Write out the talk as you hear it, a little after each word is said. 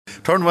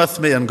Turn with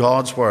me in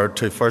God's Word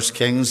to 1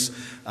 Kings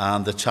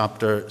and the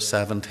chapter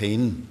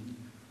 17.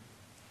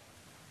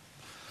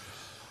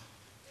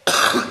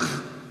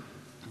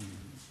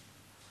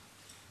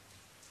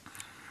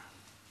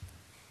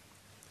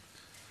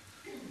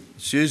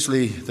 It's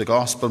usually the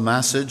gospel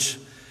message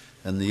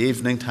in the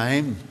evening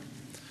time,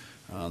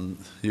 and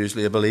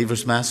usually a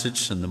believer's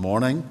message in the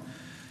morning.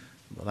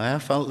 But I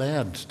have felt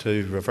led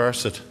to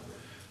reverse it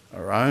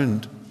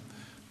around.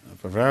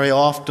 For very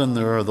often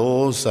there are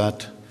those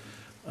that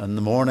in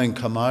the morning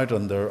come out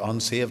and they're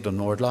unsaved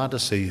and we're glad to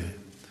see you.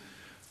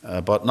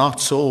 But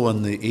not so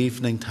in the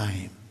evening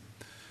time.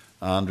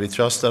 And we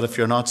trust that if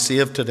you're not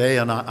saved today,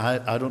 and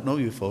I don't know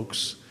you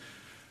folks,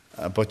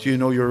 but you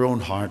know your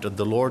own heart, and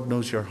the Lord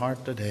knows your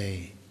heart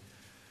today.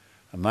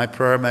 And my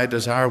prayer, my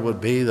desire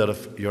would be that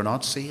if you're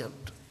not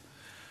saved,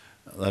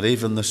 that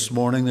even this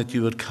morning that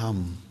you would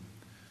come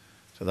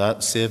to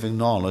that saving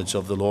knowledge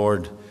of the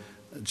Lord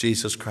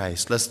Jesus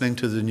Christ. Listening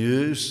to the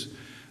news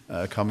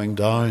coming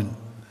down,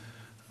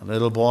 a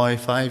little boy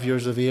 5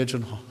 years of age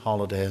on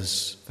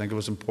holidays, I think it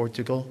was in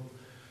Portugal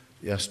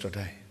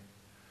yesterday,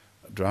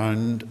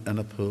 drowned in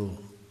a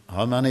pool.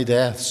 How many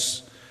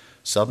deaths,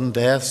 sudden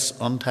deaths,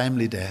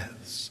 untimely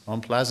deaths,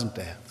 unpleasant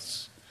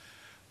deaths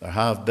there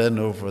have been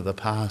over the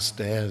past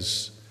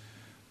days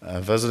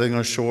visiting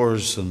our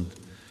shores and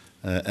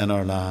in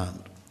our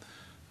land.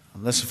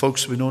 And listen,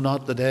 folks, we know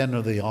not the day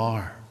nor the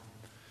hour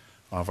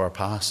of our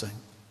passing.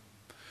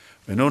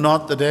 We know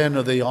not the day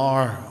nor the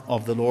hour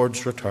of the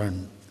Lord's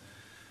return.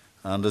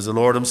 And as the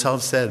Lord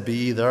himself said, be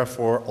ye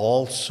therefore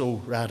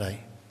also ready.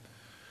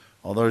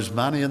 Well, there's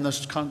many in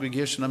this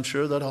congregation, I'm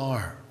sure, that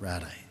are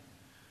ready.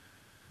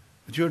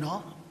 But you're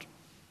not.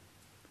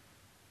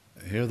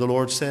 Hear the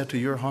Lord say to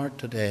your heart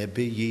today,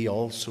 be ye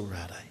also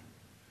ready.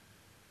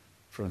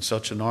 For in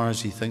such an hour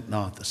as ye think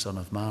not, the Son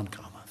of Man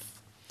cometh.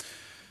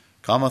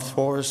 Cometh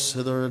for us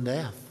hither in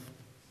death,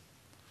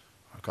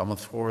 or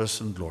cometh for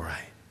us in glory.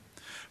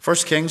 1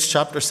 Kings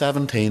chapter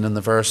 17 and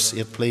the verse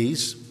 8,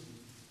 please.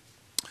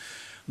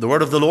 The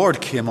word of the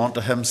Lord came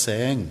unto him,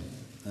 saying,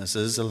 this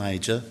is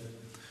Elijah,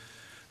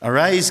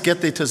 arise,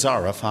 get thee to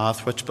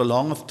Zarephath, which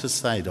belongeth to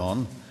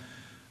Sidon,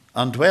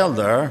 and dwell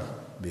there.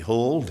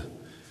 Behold,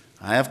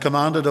 I have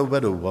commanded a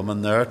widow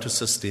woman there to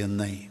sustain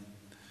thee.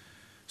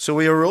 So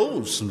he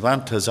arose and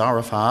went to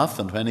Zarephath,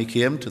 and when he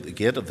came to the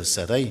gate of the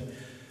city,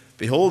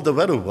 behold, the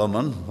widow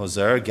woman was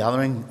there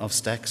gathering of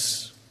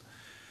sticks.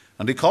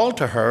 And he called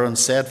to her and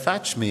said,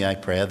 fetch me, I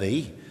pray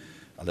thee,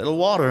 a little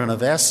water in a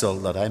vessel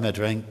that I may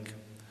drink.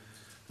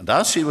 And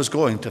as she was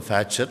going to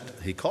fetch it,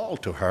 he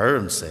called to her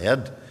and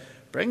said,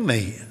 bring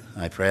me,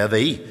 I pray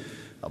thee,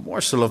 a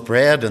morsel of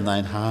bread in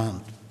thine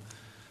hand.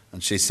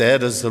 And she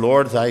said, as the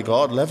Lord thy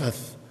God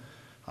liveth,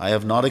 I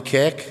have not a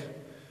cake,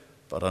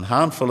 but an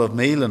handful of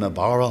meal in a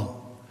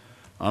barrel,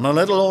 and a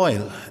little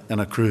oil in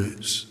a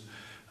cruse.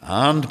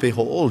 And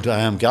behold, I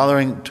am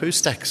gathering 2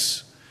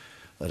 sticks,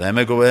 that I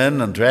may go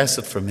in and dress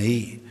it for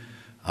me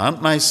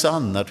and my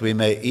son, that we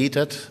may eat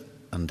it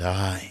and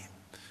die.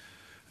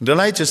 And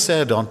Elijah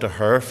said unto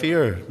her,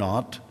 fear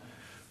not,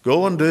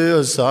 go and do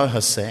as thou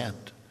hast said,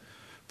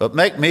 but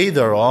make me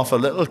thereof a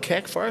little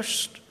cake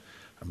first,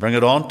 and bring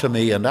it unto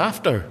me, and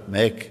after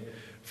make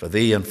for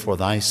thee and for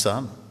thy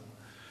son.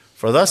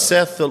 For thus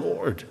saith the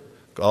Lord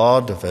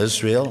God of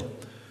Israel,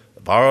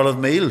 the barrel of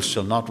meal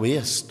shall not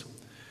waste,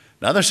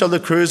 neither shall the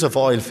cruse of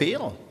oil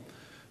fail,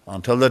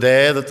 until the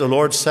day that the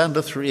Lord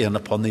sendeth rain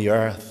upon the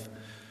earth.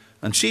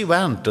 And she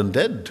went and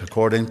did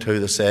according to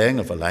the saying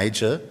of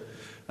Elijah,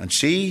 and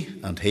she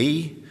and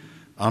he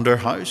and her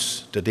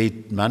house did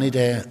eat many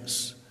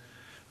days.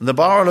 And the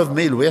barrel of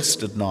meal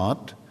wasted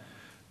not,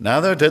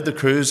 neither did the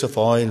cruse of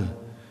oil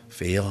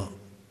fail,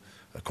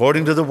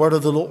 according to the word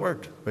of the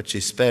Lord, which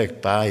he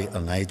spake by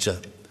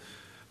Elijah.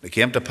 It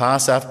came to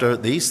pass after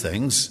these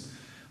things,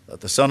 that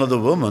the son of the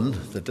woman,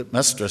 the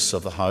mistress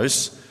of the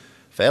house,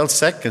 fell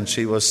sick, and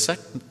she was sick,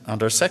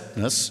 and her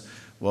sickness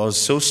was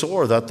so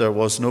sore that there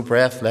was no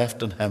breath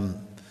left in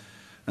him.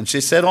 And she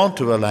said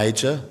unto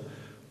Elijah,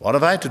 what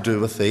have I to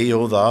do with thee,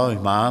 O thou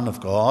man of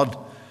God?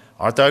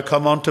 Art thou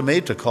come unto me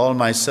to call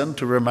my sin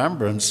to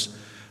remembrance,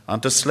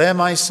 and to slay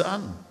my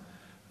son?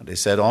 And he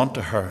said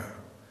unto her,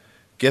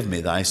 give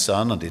me thy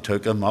son. And he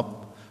took him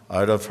up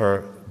out of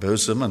her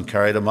bosom, and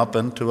carried him up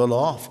into a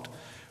loft,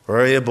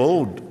 where he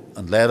abode,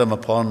 and laid him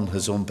upon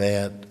his own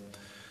bed.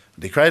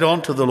 And he cried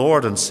unto the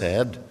Lord, and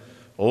said,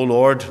 O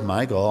Lord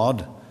my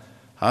God,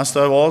 hast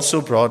thou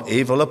also brought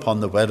evil upon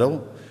the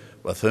widow,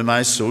 with whom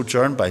I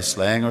sojourned, by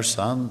slaying her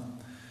son?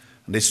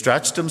 And he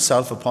stretched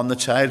himself upon the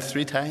child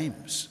 3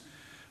 times,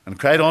 and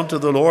cried unto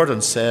the Lord,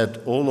 and said,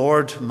 O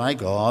Lord my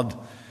God,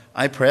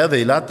 I pray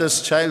thee, let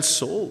this child's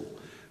soul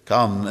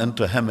come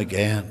into him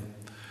again.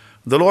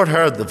 The Lord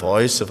heard the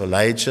voice of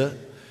Elijah,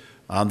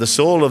 and the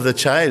soul of the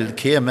child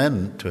came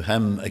in to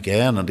him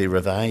again, and he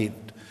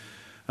revived.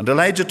 And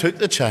Elijah took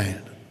the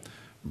child,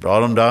 and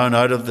brought him down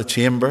out of the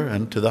chamber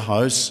into the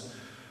house,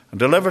 and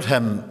delivered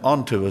him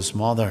unto his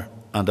mother.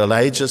 And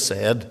Elijah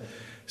said,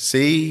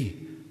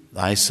 see,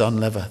 thy son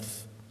liveth.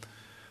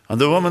 And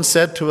the woman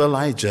said to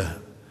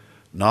Elijah,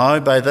 Now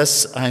by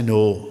this I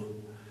know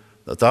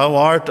that thou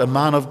art a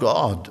man of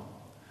God,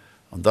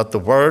 and that the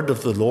word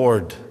of the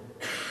Lord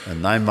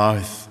in thy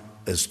mouth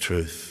is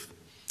truth.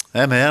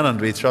 Amen. And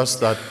we trust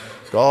that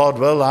God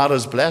will add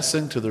his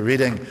blessing to the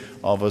reading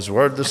of his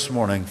word this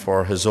morning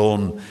for his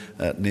own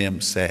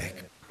name's sake.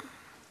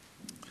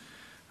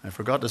 I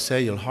forgot to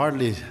say, you'll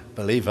hardly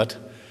believe it,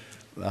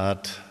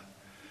 that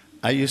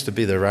I used to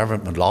be the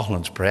Reverend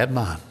McLaughlin's bread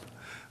man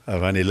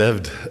when he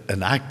lived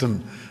in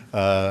Acton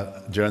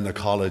during the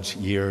college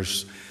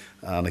years.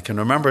 And I can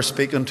remember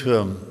speaking to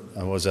him.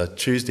 It was a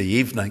Tuesday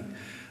evening,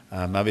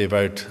 maybe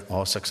about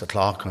 6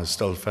 o'clock. I was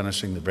still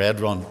finishing the bread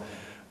run,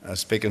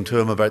 speaking to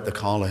him about the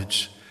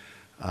college.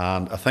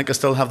 And I think I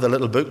still have the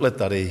little booklet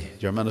that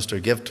your minister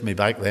gave to me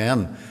back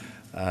then,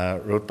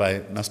 wrote by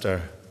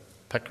Mr.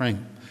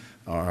 Pickering,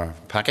 or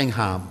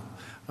Packingham,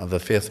 of the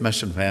Faith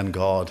Mission When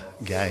God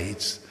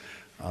Guides.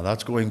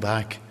 That's going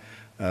back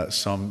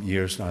some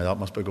years now. That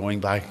must be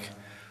going back,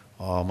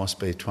 must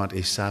be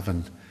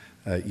 27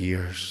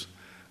 years.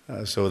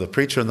 So the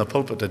preacher in the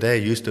pulpit today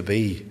used to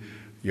be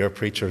your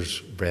preacher's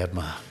bread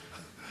man.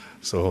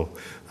 So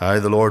how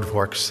the Lord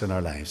works in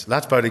our lives.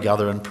 Let's bow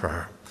together in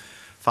prayer.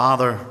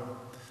 Father,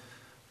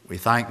 we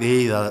thank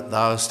thee that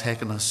thou hast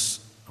taken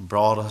us and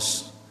brought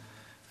us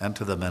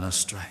into the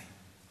ministry.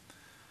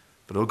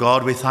 But, oh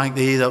God, we thank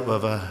thee that we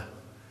have a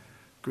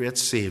great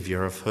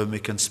Saviour of whom we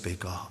can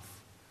speak of.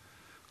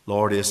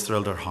 Lord, he has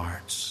thrilled our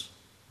hearts.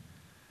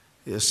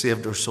 He has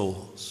saved our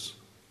souls.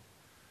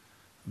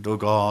 And, oh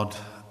God,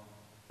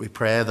 we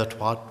pray that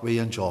what we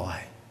enjoy,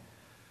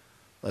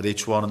 that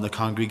each one in the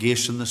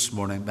congregation this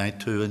morning might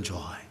too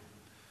enjoy.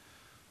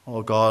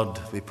 Oh God,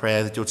 we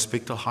pray that you would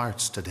speak to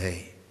hearts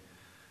today.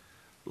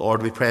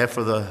 Lord, we pray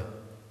for the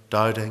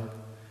doubting.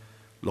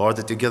 Lord,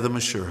 that you give them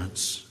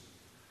assurance.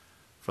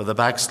 For the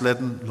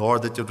backslidden,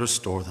 Lord, that you'd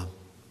restore them.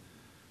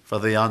 For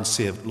the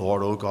unsaved,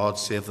 Lord, oh God,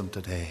 save them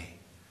today.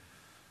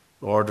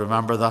 Lord,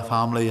 remember that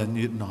family in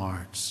Newton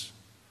Hearts.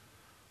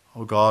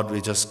 Oh God,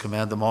 we just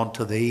commend them on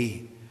to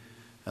thee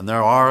in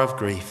their hour of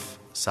grief,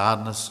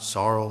 sadness,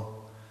 sorrow.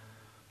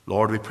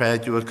 Lord, we pray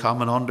that you would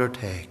come and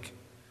undertake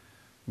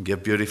and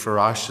give beauty for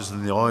ashes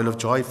and the oil of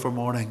joy for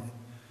mourning.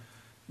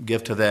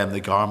 Give to them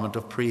the garment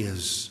of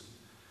praise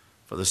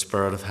for the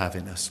spirit of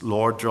heaviness.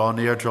 Lord, draw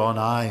near, draw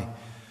nigh,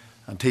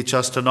 and teach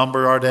us to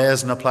number our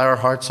days and apply our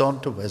hearts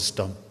unto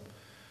wisdom.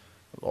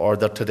 Lord,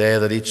 that today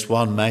that each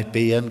one might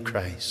be in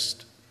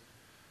Christ,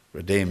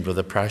 redeemed with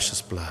the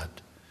precious blood.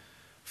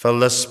 Fill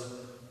this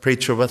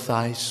preacher with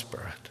thy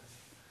Spirit.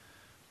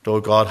 O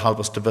God, help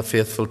us to be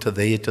faithful to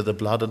thee, to the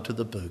blood and to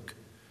the book.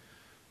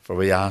 For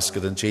we ask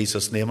it in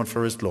Jesus' name and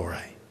for his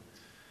glory.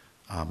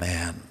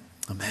 Amen.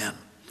 Amen.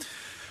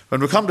 When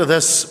we come to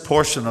this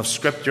portion of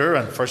Scripture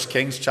in 1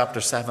 Kings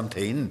chapter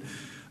 17,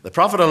 the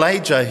prophet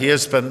Elijah, he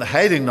has been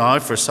hiding now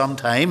for some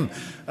time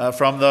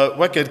from the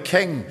wicked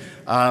king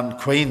and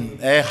queen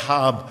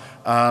Ahab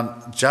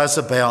and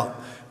Jezebel.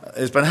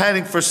 He's been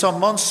hiding for some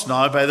months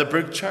now by the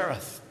brook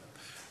Cherith.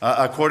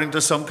 According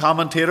to some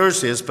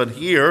commentators, he has been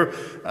here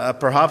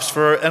perhaps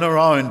for in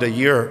around a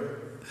year.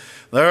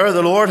 There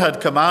the Lord had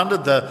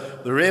commanded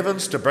the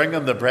ravens to bring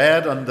him the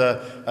bread in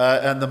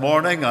the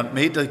morning and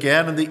meat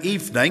again in the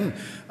evening.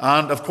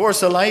 And of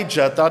course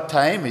Elijah at that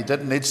time, he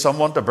didn't need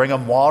someone to bring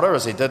him water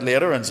as he did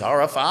later in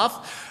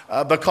Zarephath,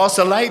 because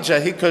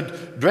Elijah, he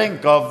could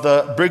drink of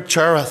the brook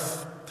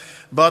Cherith.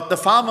 But the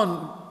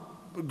famine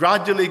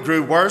gradually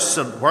grew worse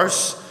and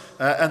worse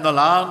in the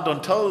land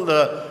until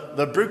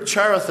the brook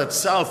Cherith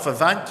itself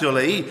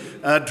eventually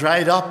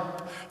dried up.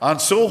 And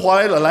so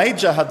while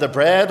Elijah had the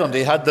bread and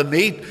he had the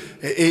meat,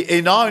 he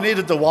now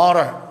needed the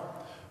water.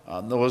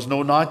 And there was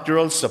no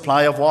natural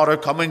supply of water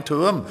coming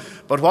to him.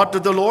 But what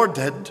did the Lord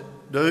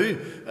do?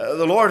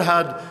 The Lord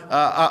had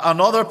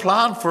another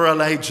plan for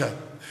Elijah.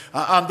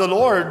 And the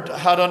Lord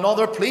had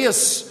another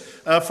place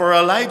for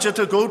Elijah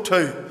to go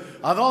to.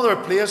 Another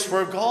place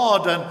where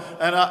God, in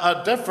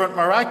a different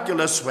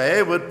miraculous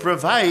way, would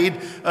provide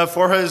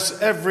for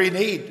his every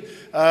need.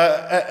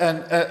 By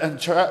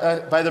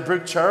the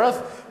brook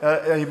Cherith,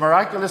 he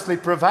miraculously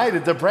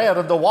provided the bread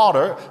and the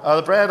water,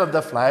 the bread and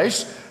the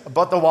flesh,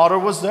 but the water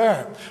was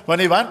there. When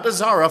he went to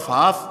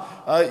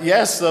Zarephath,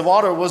 yes, the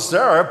water was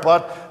there,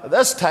 but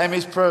this time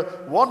he's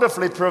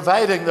wonderfully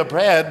providing the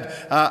bread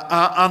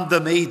and the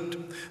meat.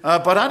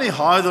 But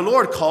anyhow, the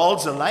Lord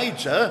calls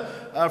Elijah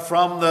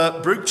from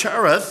the brook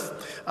Cherith,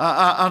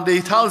 and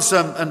he tells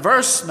him in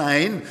verse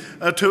 9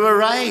 to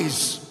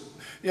arise.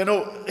 You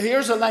know,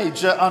 here's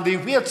Elijah, and he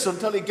waits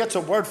until he gets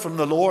a word from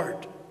the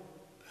Lord.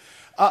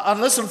 And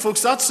listen,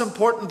 folks, that's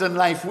important in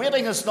life.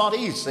 Waiting is not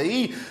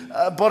easy,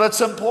 but it's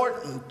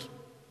important.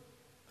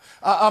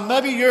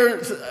 Maybe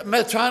you're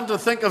trying to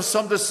think of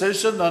some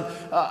decision,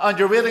 and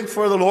you're waiting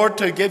for the Lord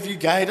to give you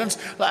guidance.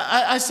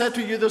 I said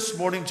to you this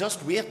morning,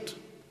 just wait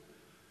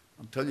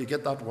until you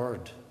get that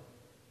word.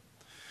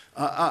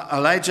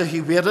 Elijah,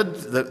 he waited.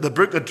 The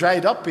brook had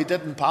dried up. He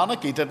didn't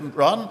panic. He didn't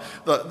run.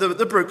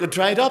 The brook had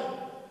dried up.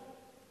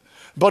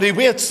 But he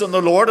waits on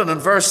the Lord, and in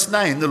verse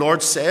 9 the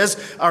Lord says,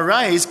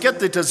 "Arise,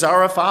 get thee to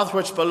Zarephath,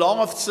 which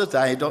belongeth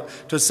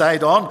to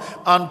Sidon,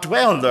 and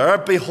dwell there.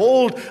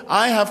 Behold,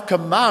 I have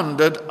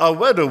commanded a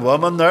widow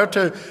woman there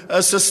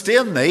to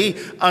sustain thee."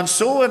 And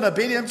so, in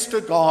obedience to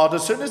God,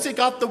 as soon as he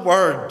got the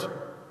word,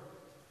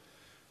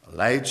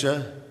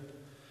 Elijah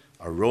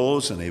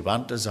arose and he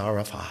went to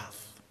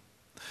Zarephath.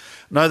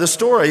 Now the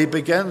story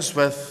begins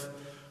with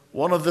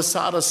one of the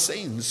saddest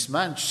scenes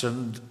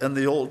mentioned in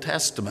the Old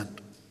Testament.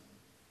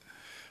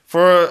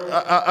 For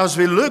as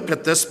we look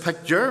at this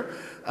picture,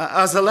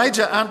 as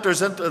Elijah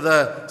enters into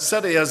the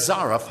city of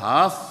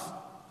Zarephath,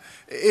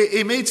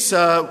 he meets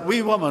a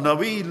wee woman, a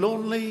wee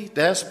lonely,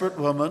 desperate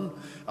woman,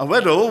 a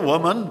widow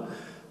woman,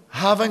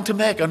 having to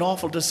make an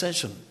awful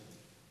decision.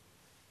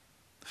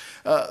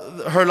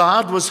 Her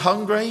lad was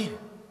hungry,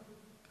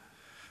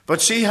 but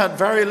she had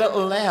very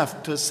little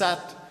left to set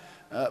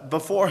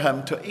before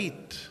him to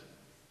eat.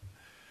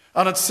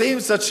 And it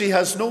seems that she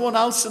has no one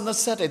else in the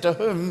city to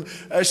whom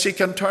she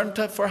can turn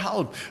to for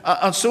help.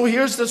 And so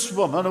here's this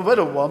woman, a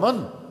widow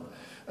woman.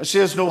 She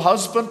has no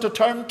husband to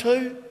turn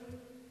to.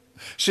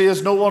 She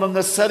has no one in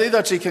the city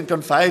that she can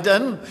confide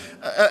in.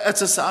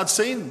 It's a sad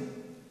scene.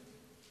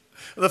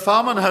 The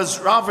famine has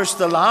ravished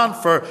the land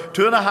for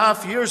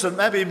 2.5 years and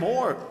maybe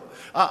more.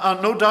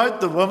 And no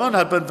doubt the woman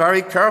had been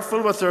very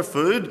careful with her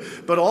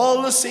food, but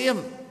all the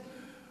same,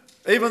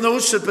 even though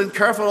she had been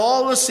careful,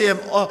 all the same,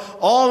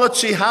 all that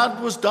she had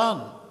was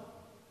done.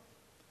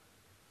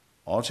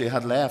 All she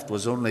had left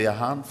was only a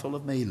handful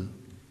of meal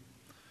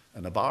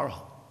in a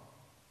barrel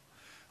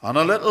and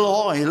a little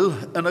oil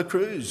in a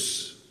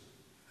cruse.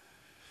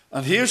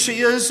 And here she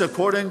is,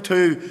 according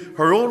to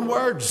her own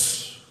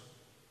words.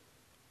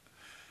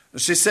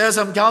 She says,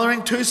 "I'm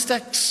gathering 2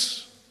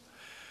 sticks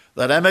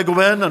that I may go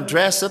in and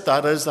dress it,"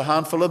 that is the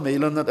handful of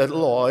meal and the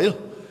little oil,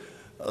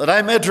 "that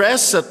I may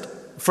dress it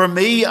for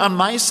me and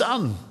my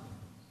son,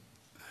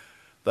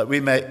 that we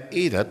may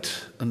eat it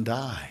and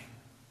die."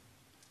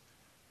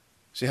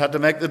 She had to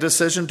make the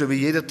decision, do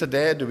we eat it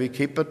today? Do we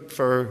keep it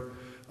for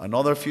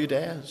another few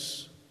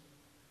days?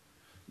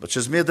 But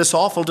she's made this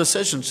awful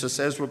decision. She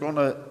says, we're going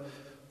to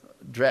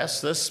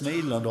dress this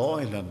meal and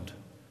oil and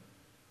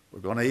we're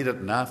going to eat it,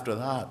 and after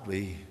that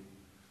we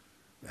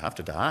have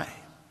to die.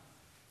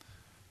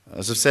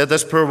 As I've said,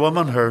 this poor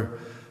woman, her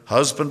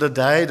husband had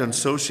died, and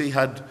so she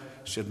had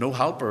no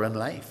helper in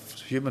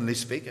life, humanly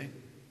speaking.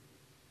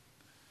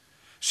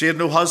 She had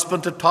no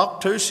husband to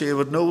talk to. She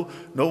had no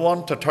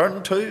one to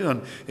turn to.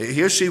 And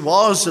here she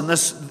was in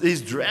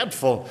these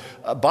dreadful,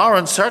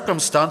 barren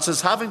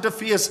circumstances, having to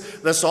face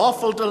this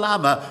awful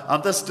dilemma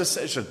and this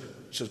decision.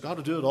 She's got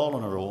to do it all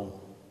on her own.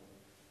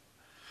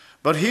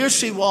 But here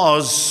she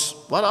was.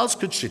 What else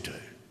could she do?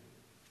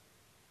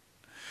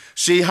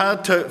 She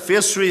had to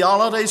face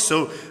reality.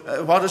 So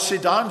what has she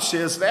done? She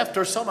has left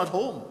her son at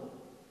home.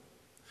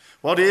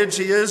 What age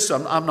he is,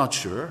 I'm not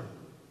sure.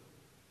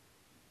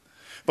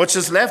 But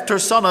she's left her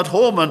son at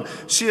home, and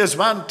she has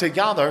went to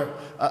gather,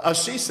 as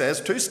she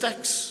says, 2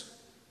 sticks.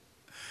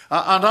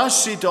 And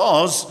as she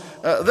does,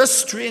 this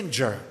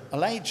stranger,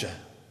 Elijah,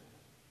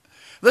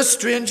 this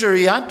stranger,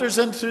 he enters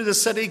in through the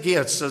city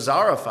gates of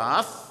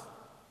Zarephath.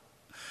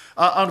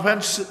 And when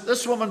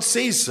this woman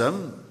sees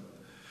him,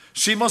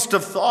 she must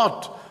have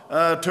thought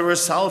to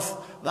herself,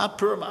 that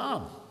poor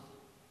man.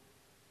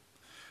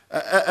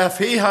 If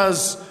he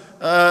has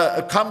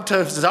come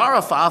to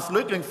Zarephath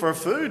looking for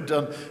food,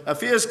 and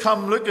if he has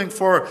come looking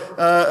for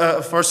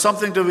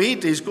something to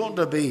eat, he's going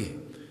to be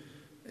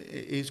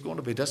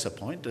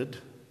disappointed.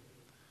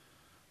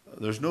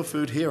 There's no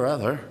food here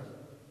either.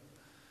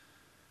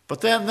 But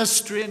then this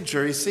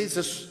stranger, he sees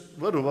this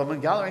widow woman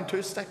gathering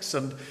 2 sticks,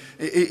 and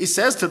he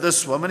says to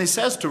this woman, he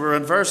says to her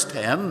in verse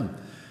 10,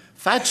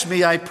 "Fetch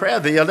me, I pray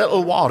thee, a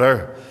little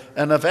water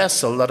in a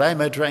vessel that I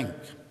may drink."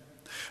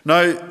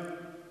 Now,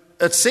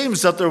 it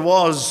seems that there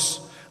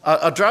was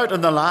a drought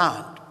in the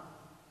land.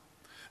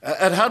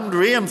 It hadn't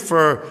rained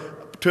for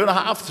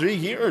 2.5-3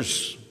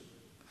 years.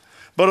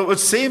 But it would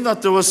seem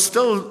that there was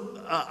still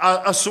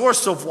a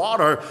source of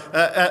water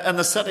in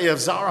the city of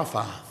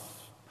Zarephath.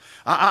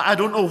 I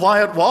don't know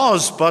why it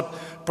was, but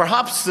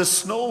perhaps the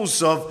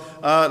snows of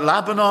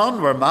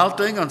Lebanon were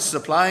melting and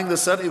supplying the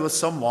city with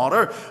some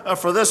water.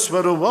 For this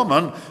widow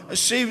woman,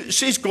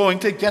 she's going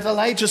to get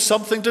Elijah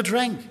something to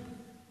drink.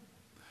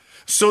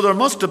 So there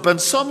must have been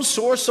some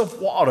source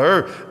of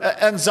water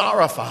in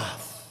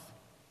Zarephath.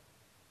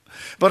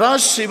 But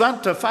as she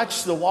went to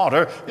fetch the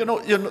water, you know,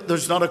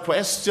 there's not a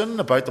question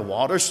about the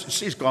water.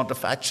 She's gone to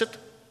fetch it.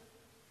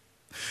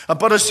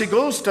 But as she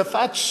goes to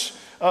fetch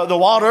the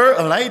water,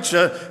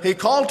 Elijah, he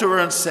called to her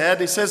and said,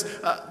 he says,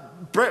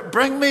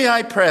 "Bring me,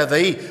 I pray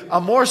thee,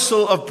 a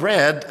morsel of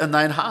bread in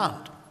thine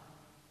hand."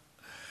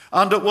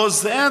 And it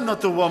was then that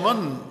the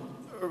woman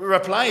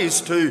replies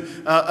to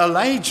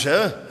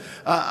Elijah,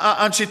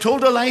 and she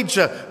told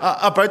Elijah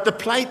about the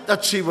plight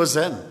that she was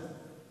in.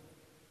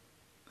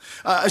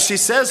 She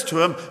says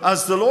to him,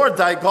 "As the Lord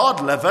thy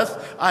God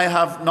liveth, I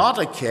have not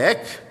a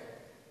cake."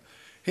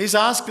 He's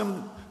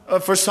asking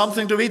for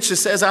something to eat. She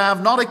says, I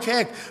have not a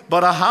cake,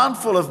 but a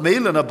handful of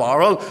meal in a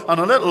barrel, and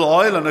a little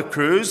oil in a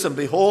cruse. And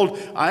behold,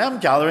 I am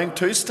gathering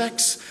 2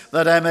 sticks,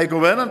 that I may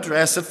go in and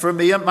dress it for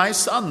me and my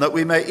son, that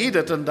we may eat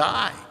it and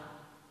die.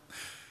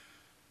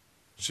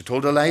 She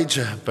told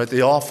Elijah about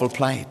the awful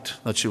plight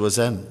that she was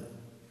in.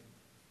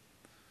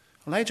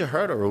 Elijah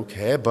heard her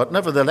okay, but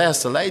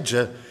nevertheless,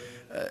 Elijah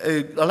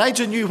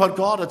knew what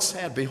God had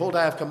said. Behold,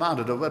 I have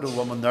commanded a widow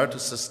woman there to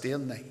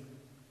sustain thee.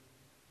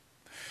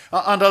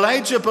 And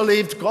Elijah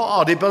believed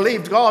God. He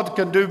believed God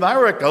can do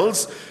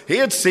miracles. He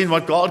had seen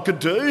what God could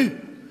do.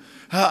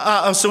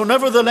 So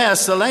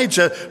nevertheless,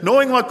 Elijah,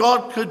 knowing what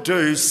God could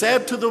do,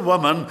 said to the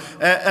woman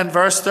in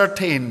verse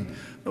 13,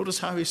 notice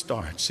how he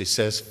starts. He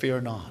says,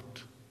 fear not.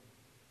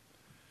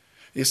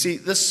 You see,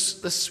 this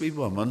sweet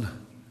woman,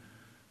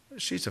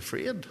 she's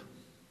afraid.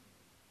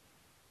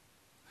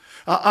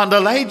 And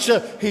Elijah,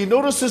 he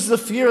notices the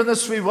fear in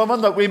this sweet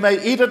woman, that we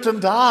may eat it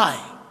and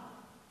die.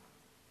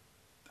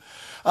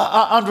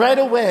 And right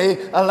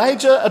away,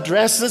 Elijah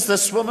addresses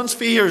this woman's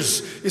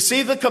fears. You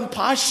see the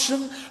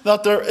compassion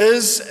that there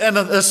is in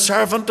a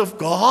servant of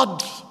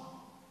God.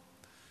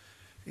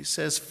 He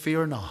says,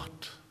 fear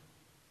not.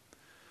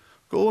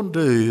 Go and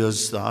do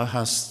as thou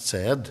hast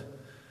said,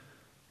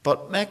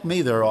 but make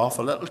me thereof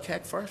a little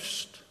cake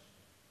first,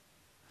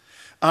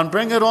 and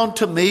bring it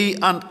unto me,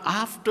 and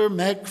after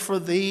make for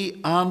thee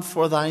and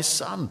for thy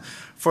son.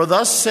 For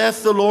thus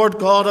saith the Lord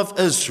God of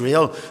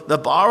Israel, the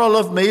barrel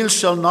of meal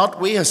shall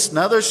not waste,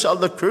 neither shall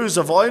the cruse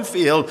of oil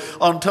fail,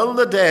 until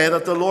the day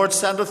that the Lord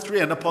sendeth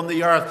rain upon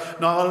the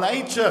earth. Now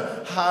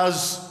Elijah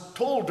has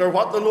told her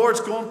what the Lord's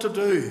going to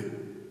do.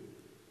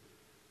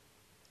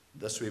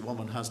 This wee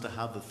woman has to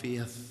have the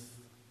faith,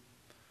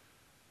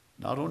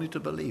 not only to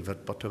believe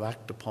it, but to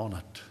act upon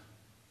it.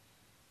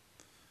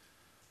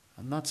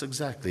 And that's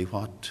exactly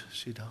what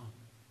she done.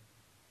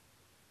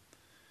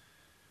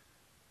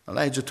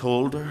 Elijah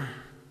told her,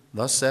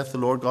 thus saith the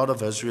Lord God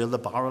of Israel, the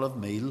barrel of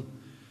meal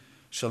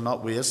shall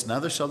not waste,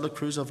 neither shall the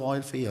cruse of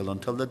oil fail,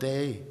 until the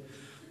day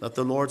that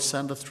the Lord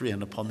sendeth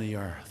rain upon the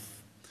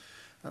earth.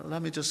 Now,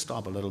 let me just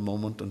stop a little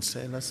moment and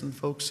say, listen,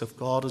 folks, if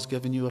God has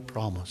given you a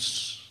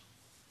promise,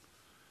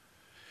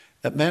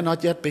 it may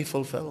not yet be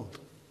fulfilled.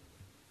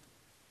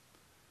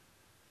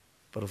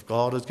 But if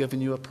God has given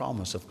you a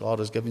promise, if God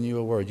has given you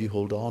a word, you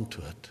hold on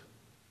to it.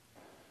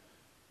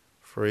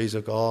 For he's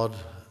a God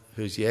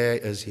whose yea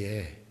is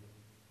yea,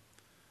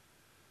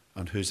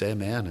 and whose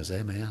amen is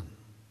amen.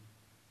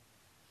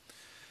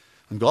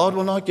 And God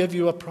will not give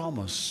you a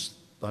promise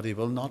that he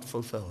will not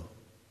fulfill.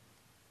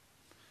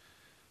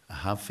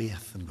 Have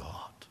faith in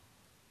God.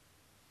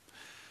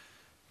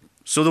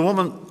 So the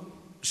woman,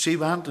 she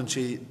went and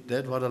she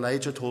did what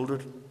Elijah told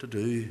her to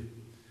do.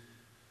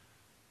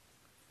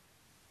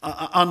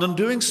 And in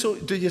doing so,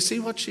 do you see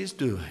what she's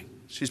doing?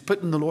 She's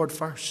putting the Lord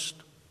first.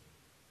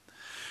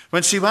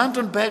 When she went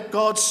and begged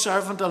God's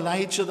servant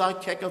Elijah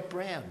that cake of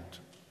bread,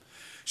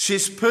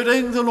 she's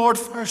putting the Lord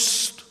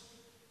first.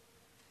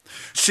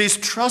 She's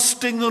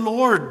trusting the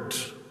Lord.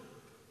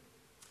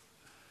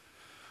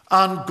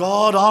 And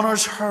God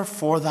honors her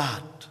for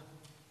that.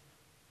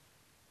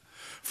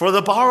 For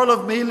the barrel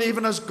of meal,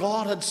 even as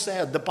God had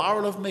said, the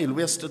barrel of meal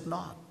wasted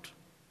not.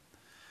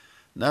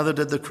 Neither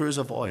did the cruse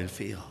of oil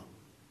fail.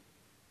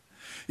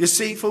 You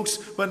see, folks,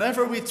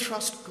 whenever we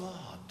trust God,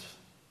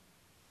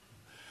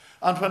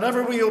 and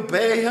whenever we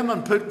obey him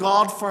and put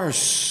God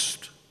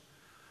first,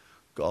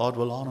 God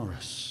will honor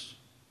us.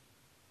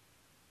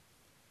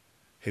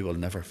 He will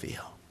never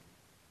fail.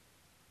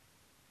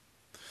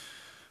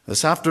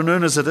 This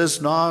afternoon, as it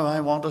is now, I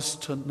want us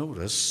to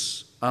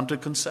notice and to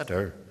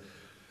consider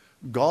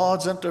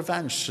God's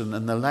intervention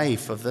in the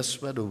life of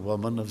this widow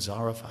woman of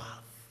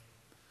Zarephath.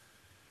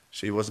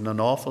 She was in an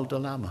awful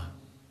dilemma.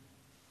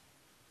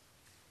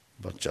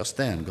 But just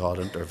then, God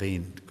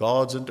intervened.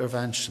 God's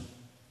intervention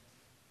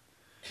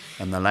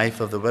in the life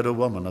of the widow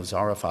woman of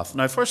Zarephath.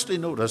 Now, firstly,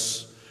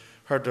 notice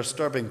her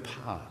disturbing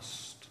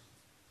past.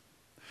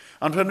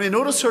 And when we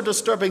notice her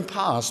disturbing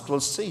past, we'll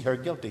see her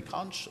guilty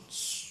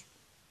conscience.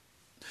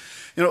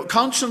 You know,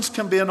 conscience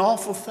can be an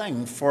awful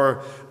thing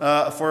for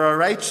a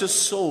righteous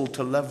soul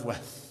to live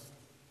with.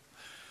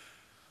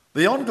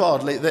 The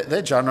ungodly,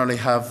 they generally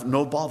have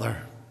no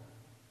bother.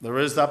 There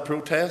is that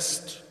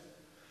protest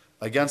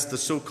against the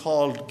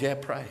so-called gay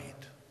pride.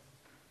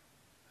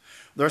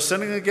 They're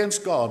sinning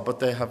against God, but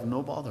they have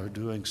no bother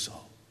doing so.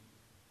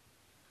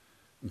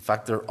 In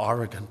fact, they're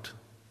arrogant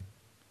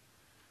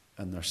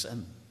in their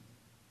sin.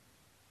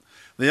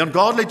 The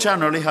ungodly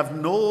generally have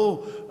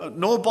no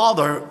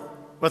bother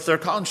with their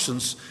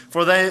conscience,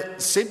 for they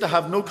seem to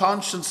have no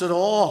conscience at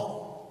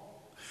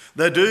all.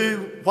 They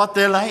do what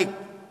they like,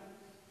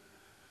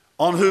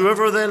 on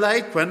whoever they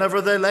like,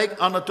 whenever they like,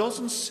 and it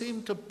doesn't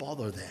seem to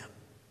bother them.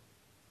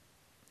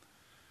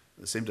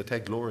 They seem to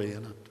take glory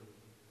in it.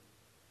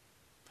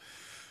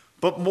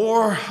 But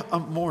more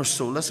and more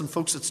so, listen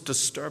folks, it's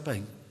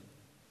disturbing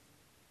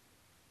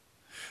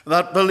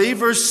that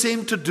believers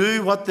seem to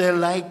do what they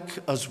like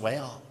as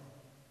well.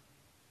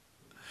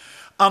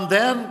 And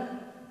then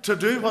to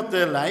do what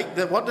they like.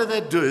 What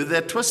do?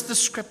 They twist the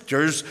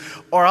scriptures,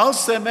 or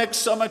else they make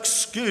some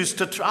excuse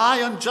to try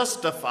and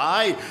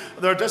justify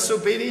their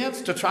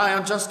disobedience, to try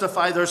and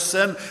justify their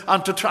sin,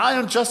 and to try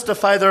and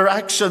justify their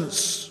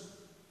actions.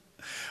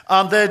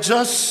 And they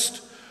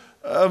just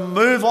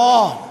move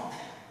on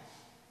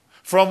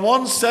from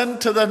one sin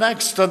to the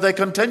next, and they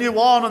continue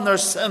on in their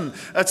sin.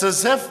 It's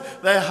as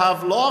if they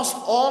have lost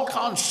all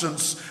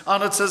conscience,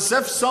 and it's as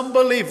if some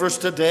believers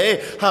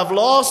today have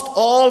lost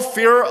all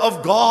fear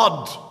of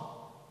God.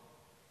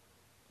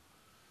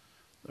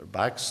 They're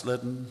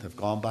backslidden, they've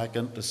gone back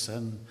into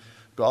sin.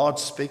 God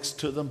speaks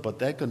to them, but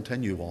they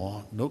continue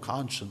on. No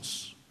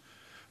conscience,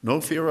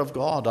 no fear of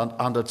God,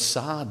 and it's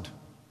sad.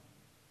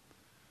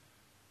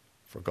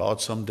 For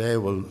God someday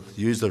will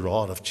use the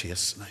rod of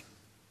chastening.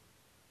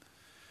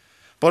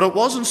 But it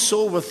wasn't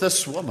so with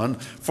this woman,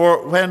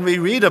 for when we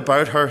read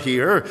about her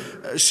here,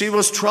 she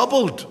was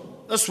troubled.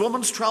 This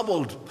woman's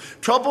troubled.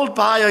 Troubled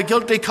by a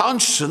guilty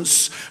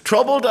conscience.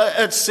 Troubled,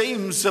 it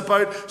seems,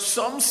 about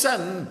some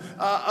sin,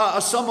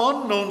 some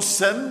unknown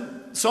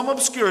sin, some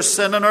obscure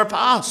sin in her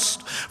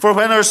past. For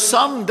when her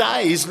son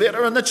dies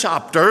later in the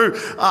chapter,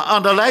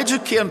 and Elijah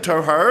came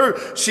to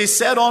her, she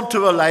said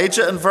unto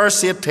Elijah in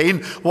verse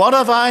 18, "What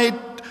have I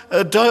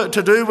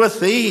to do with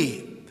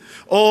thee,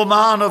 O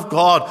man of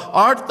God?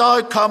 Art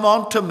thou come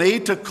unto me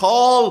to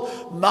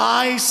call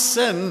my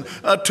sin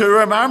to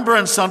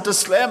remembrance and to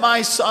slay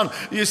my son?"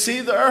 You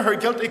see there her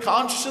guilty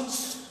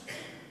conscience.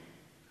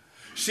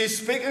 She's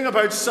speaking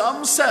about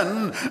some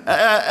sin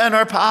in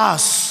her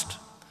past.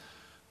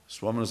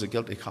 This woman has a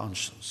guilty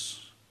conscience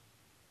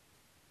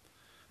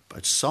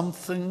about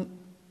something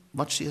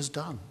what she has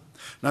done.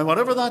 Now,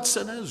 whatever that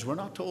sin is, we're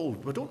not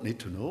told. We don't need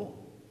to know.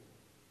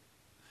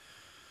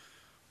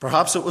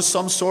 Perhaps it was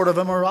some sort of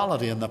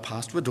immorality in the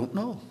past. We don't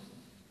know.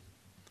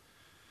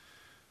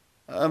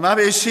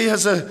 Maybe she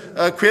has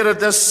created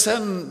this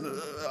sin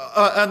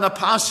in the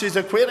past. She's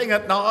equating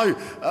it now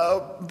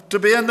to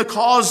being the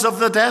cause of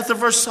the death of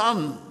her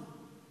son.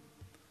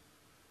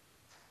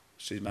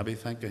 She's maybe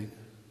thinking,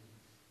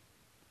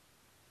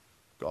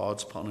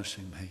 God's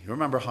punishing me. You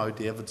remember how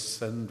David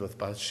sinned with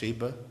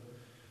Bathsheba,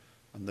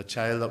 and the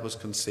child that was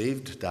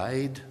conceived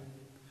died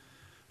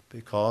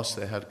because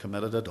they had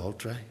committed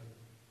adultery?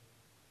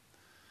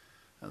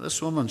 And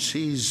this woman,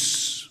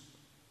 she's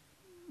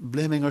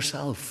blaming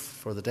herself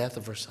for the death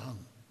of her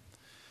son.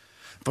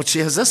 But she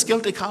has this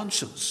guilty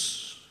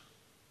conscience.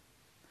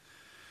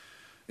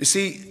 You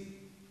see,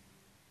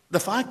 the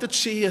fact that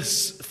she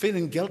is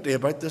feeling guilty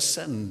about this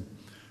sin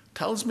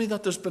tells me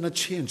that there's been a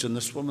change in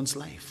this woman's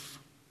life.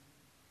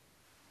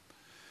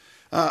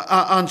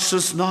 And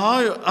she's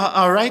now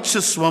a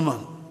righteous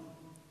woman.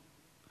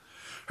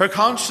 Her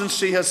conscience,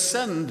 she has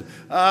sinned,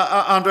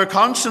 and her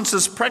conscience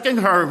is pricking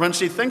her when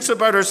she thinks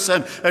about her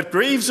sin. It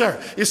grieves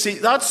her. You see,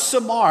 that's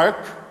the mark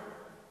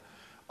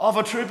of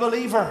a true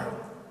believer.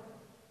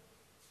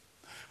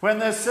 When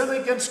they sin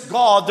against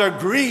God, they're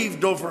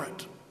grieved over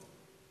it.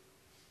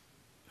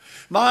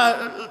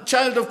 My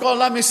child of God,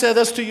 let me say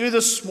this to you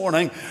this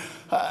morning.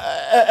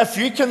 If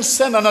you can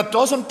sin and it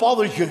doesn't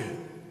bother you,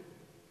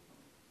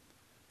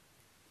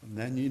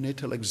 then you need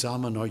to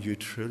examine, are you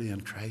truly in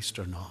Christ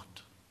or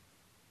not?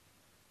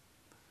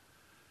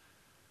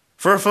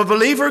 For if a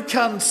believer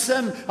can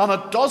sin and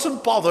it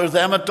doesn't bother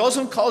them, it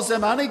doesn't cause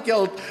them any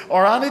guilt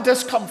or any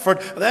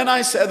discomfort, then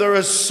I say there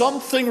is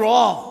something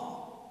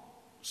wrong,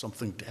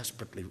 something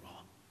desperately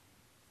wrong.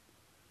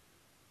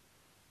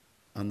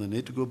 And they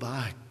need to go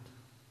back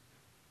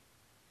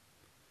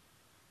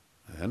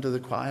into the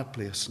quiet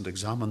place and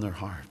examine their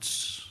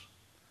hearts.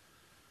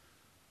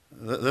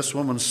 This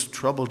woman's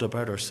troubled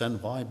about her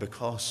sin. Why?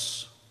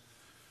 Because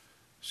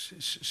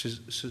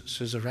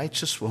she's a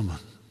righteous woman.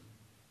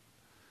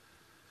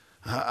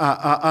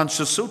 And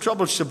she's so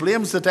troubled, she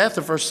blames the death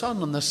of her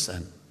son on this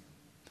sin.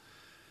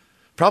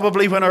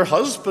 Probably when her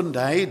husband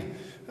died,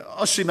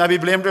 she maybe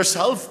blamed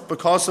herself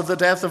because of the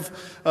death of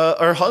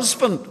her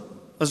husband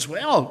as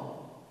well.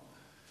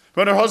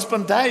 When her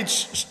husband died,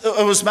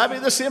 it was maybe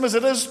the same as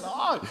it is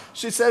now.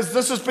 She says,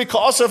 this is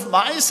because of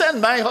my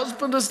sin. My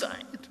husband has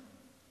died.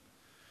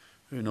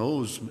 Who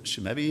knows? She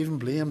maybe even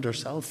blamed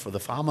herself for the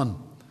famine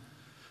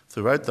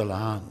throughout the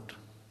land.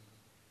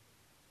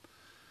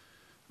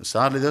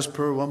 Sadly, this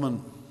poor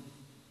woman,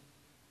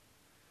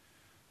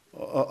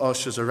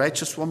 she's a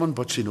righteous woman,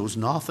 but she knows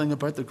nothing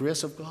about the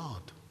grace of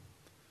God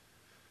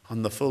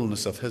and the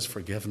fullness of his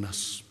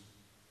forgiveness.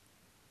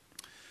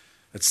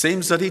 It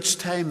seems that each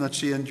time that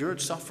she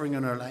endured suffering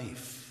in her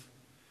life,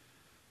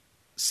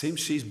 it seems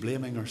she's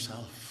blaming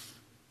herself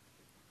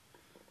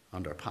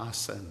and her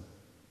past sin.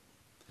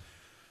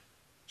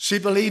 She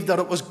believed that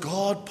it was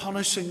God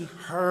punishing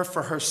her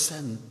for her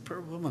sin.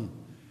 Poor woman,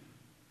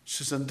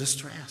 she's in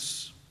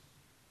distress.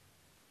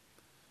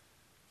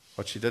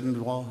 What she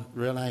didn't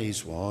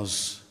realize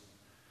was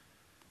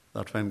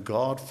that when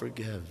God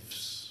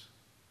forgives,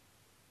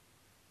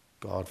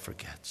 God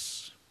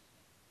forgets.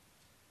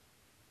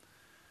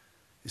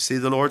 You see,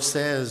 the Lord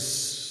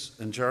says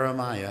in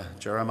Jeremiah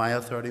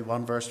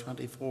 31, verse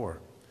 24,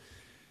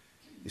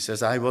 he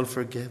says, I will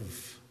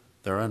forgive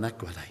their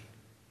iniquity,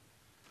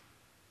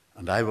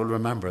 and I will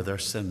remember their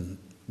sin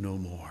no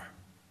more.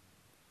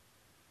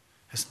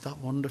 Isn't that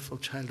wonderful,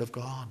 child of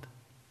God?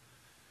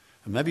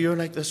 And maybe you're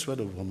like this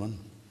widow woman,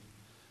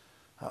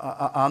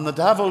 and the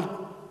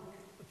devil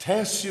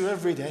tests you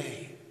every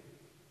day.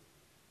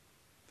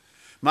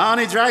 Man,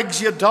 he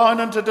drags you down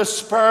into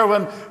despair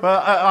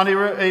and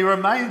he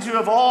reminds you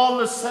of all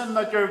the sin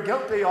that you're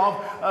guilty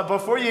of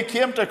before you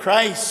came to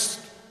Christ.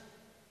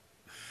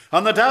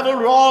 And the devil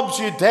robs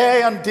you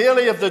day and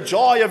daily of the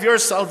joy of your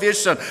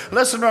salvation.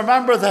 Listen,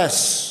 remember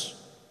this.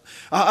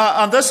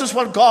 And this is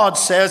what God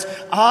says: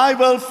 I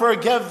will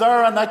forgive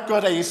their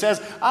iniquity. He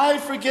says, I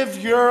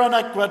forgive your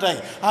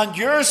iniquity and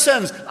your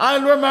sins.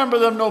 I'll remember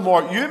them no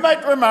more. You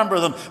might remember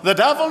them. The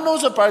devil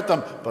knows about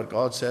them. But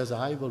God says,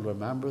 I will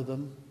remember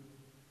them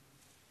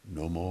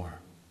no more.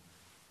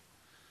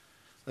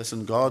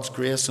 Listen, God's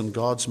grace and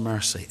God's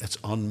mercy, it's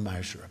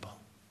unmeasurable,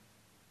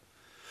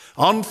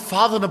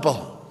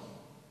 unfathomable.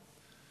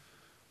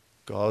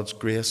 God's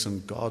grace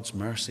and God's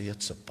mercy,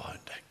 it's abounding.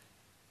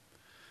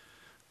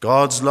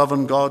 God's love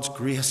and God's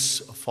grace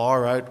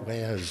far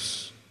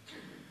outweighs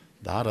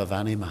that of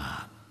any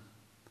man.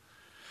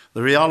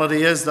 The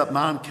reality is that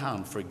man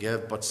can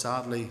forgive, but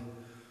sadly,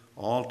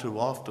 all too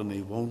often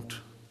he won't.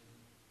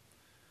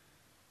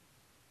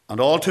 And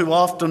all too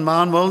often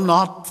man will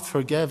not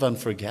forgive and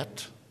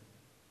forget.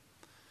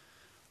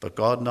 But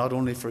God not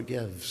only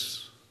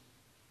forgives,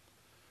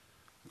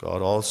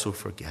 God also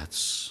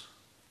forgets.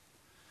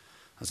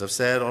 As I've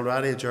said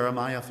already,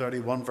 Jeremiah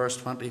 31 verse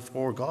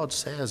 24, God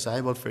says,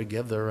 I will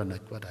forgive their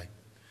iniquity,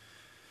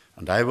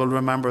 and I will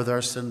remember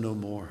their sin no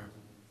more.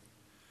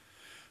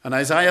 And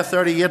Isaiah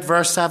 38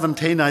 verse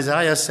 17,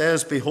 Isaiah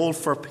says, behold,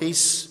 for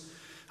peace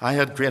I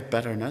had great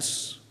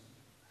bitterness,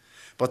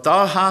 but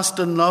thou hast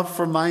in love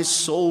for my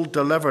soul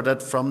delivered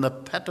it from the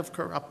pit of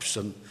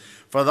corruption.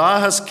 For thou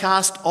hast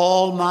cast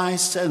all my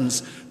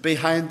sins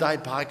behind thy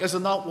back.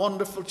 Isn't that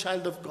wonderful,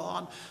 child of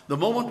God? The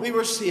moment we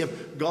were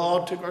saved,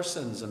 God took our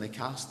sins and he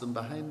cast them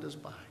behind his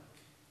back.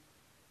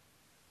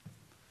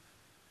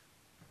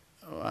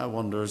 Oh, I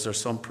wonder, is there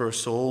some poor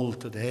soul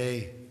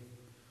today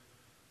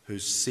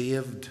who's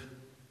saved,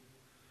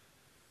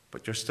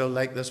 but you're still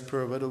like this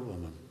poor widow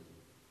woman?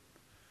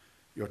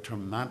 You're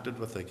tormented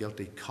with a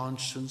guilty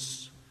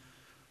conscience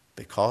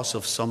because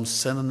of some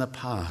sin in the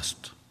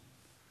past.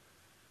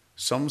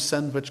 Some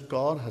sin which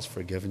God has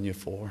forgiven you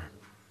for.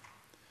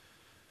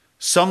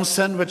 Some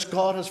sin which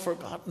God has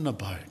forgotten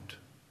about.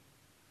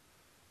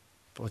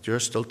 But you're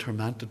still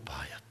tormented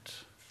by it.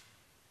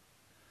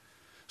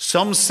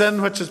 Some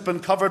sin which has been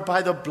covered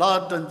by the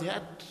blood, and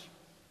yet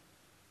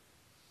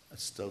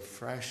it's still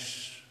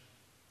fresh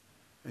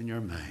in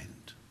your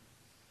mind.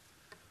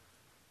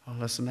 Oh,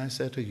 listen, I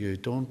say to you,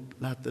 don't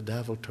let the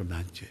devil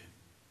torment you.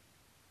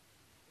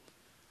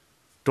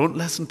 Don't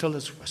listen to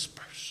his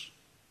whispers.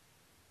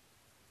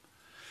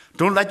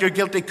 Don't let your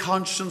guilty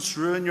conscience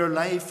ruin your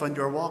life and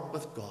your walk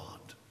with God.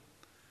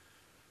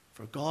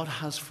 For God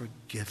has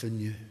forgiven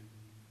you.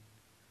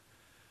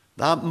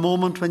 That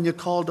moment when you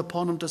called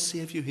upon him to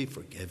save you, he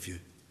forgave you.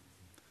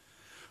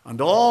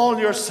 And all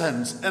your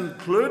sins,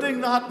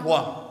 including that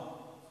one,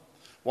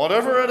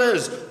 whatever it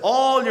is,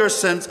 all your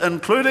sins,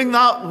 including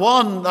that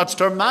one that's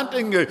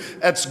tormenting you,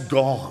 it's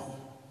gone.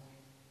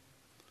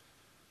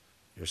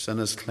 Your sin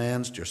is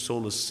cleansed, your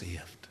soul is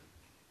saved.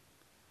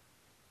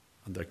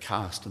 And they're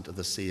cast into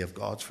the sea of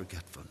God's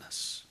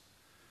forgetfulness.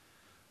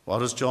 What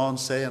does John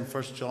say in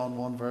 1 John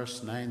 1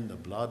 verse 9? The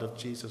blood of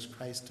Jesus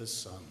Christ his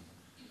Son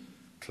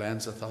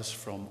cleanseth us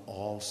from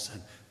all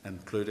sin,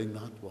 including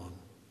that one.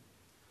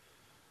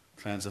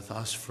 Cleanseth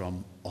us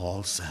from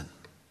all sin.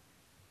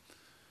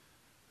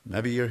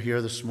 Maybe you're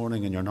here this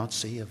morning and you're not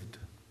saved.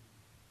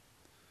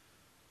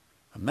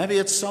 And maybe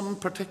it's some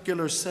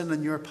particular sin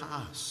in your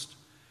past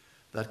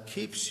that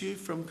keeps you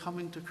from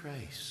coming to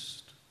Christ.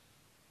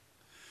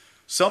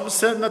 Some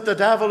sin that the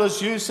devil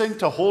is using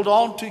to hold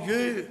on to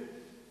you.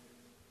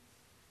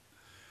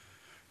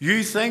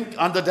 You think,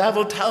 and the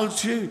devil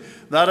tells you,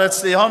 that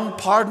it's the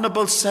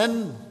unpardonable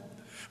sin.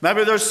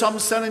 Maybe there's some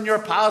sin in your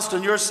past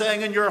and you're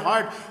saying in your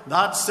heart,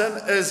 that sin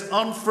is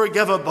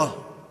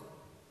unforgivable.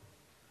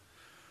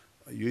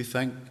 You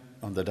think,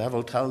 and the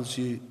devil tells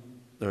you,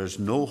 there's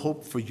no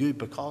hope for you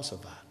because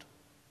of that.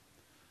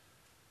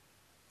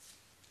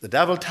 The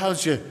devil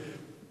tells you,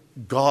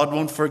 God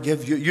won't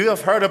forgive you. You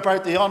have heard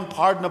about the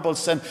unpardonable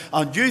sin,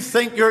 and you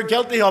think you're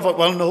guilty of it.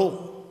 Well,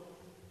 no.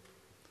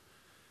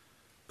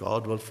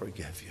 God will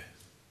forgive you.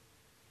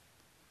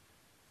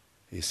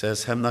 He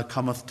says, him that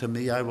cometh to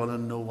me, I will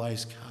in no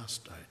wise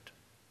cast out.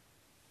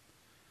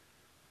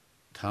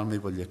 Tell me,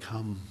 will you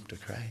come to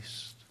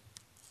Christ?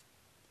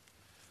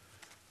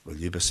 Will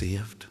you be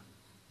saved?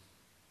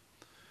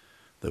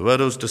 The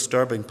widow's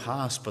disturbing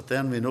past, but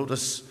then we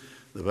notice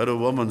the widow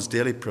woman's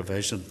daily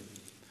provision.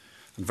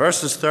 In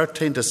verses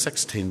 13 to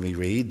 16 we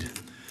read,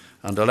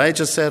 and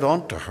Elijah said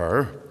unto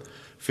her,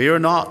 fear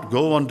not,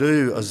 go and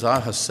do as thou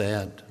hast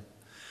said.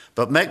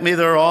 But make me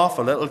thereof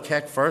a little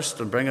cake first,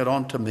 and bring it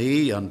unto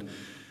me, and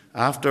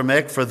after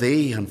make for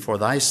thee and for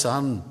thy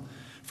son.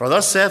 For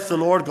thus saith the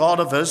Lord God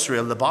of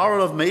Israel, the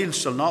barrel of meal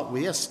shall not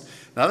waste,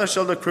 neither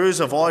shall the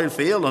cruse of oil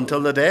fail, until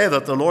the day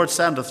that the Lord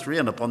sendeth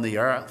rain upon the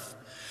earth.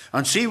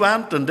 And she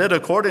went and did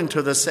according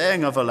to the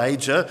saying of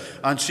Elijah,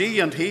 and she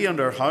and he and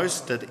her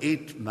house did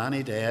eat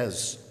many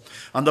days.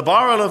 And the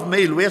barrel of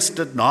meal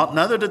wasted not,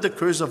 neither did the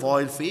cruse of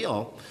oil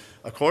fail,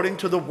 according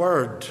to the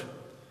word.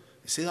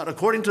 You see that?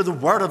 According to the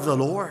word of the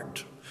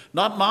Lord.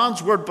 Not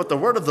man's word, but the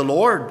word of the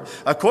Lord.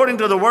 According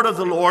to the word of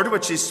the Lord,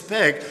 which he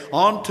spake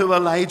unto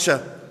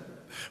Elijah.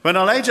 When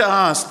Elijah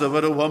asked the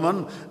widow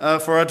woman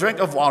for a drink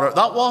of water,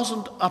 that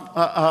wasn't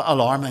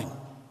alarming.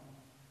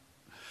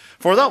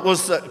 For that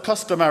was the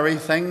customary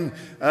thing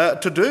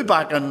to do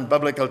back in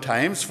biblical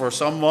times for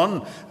someone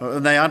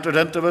when they entered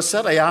into a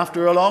city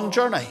after a long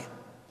journey.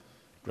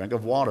 Drink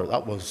of water,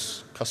 that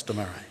was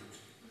customary.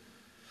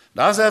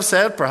 And as I've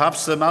said,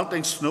 perhaps the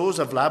melting snows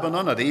of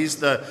Lebanon had eased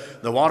the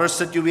water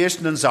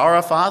situation in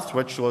Zarephath,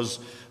 which was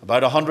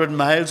about 100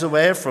 miles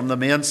away from the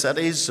main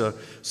cities or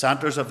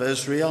centres of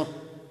Israel.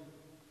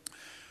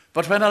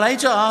 But when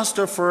Elijah asked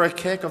her for a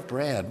cake of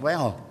bread,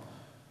 well,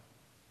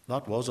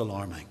 that was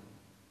alarming.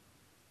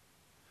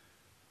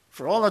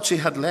 For all that she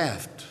had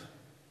left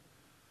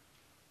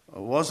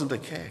wasn't a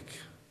cake,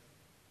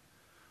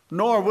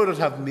 nor would it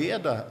have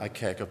made a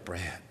cake of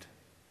bread.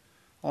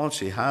 All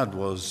she had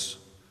was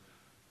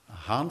a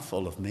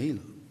handful of meal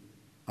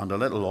and a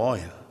little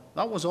oil.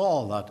 That was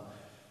all that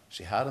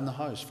she had in the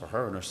house for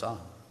her and her son.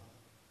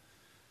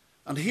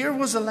 And here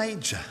was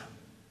Elijah,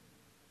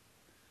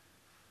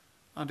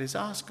 and he's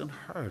asking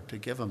her to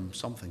give him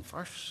something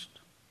first.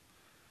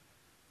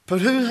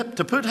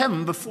 To put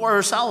him before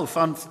herself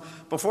and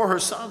before her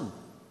son.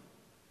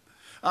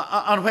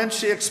 And when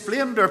she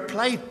explained her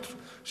plight,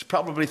 she's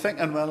probably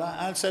thinking, well,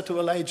 I'll say to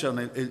Elijah,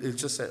 and he'll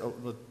just say, oh,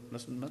 well,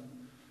 listen,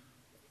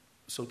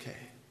 it's okay.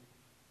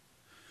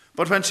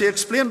 But when she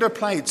explained her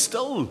plight,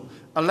 still,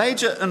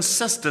 Elijah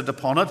insisted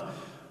upon it.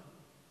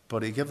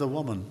 But he gave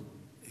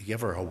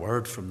her a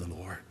word from the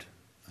Lord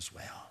as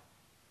well.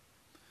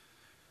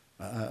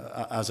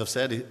 As I've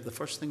said, the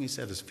first thing he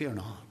said is, fear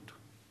not.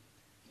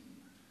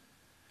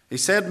 He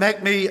said,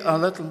 make me a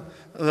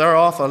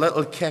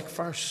little cake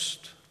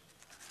first.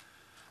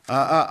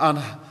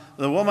 And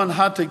the woman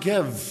had to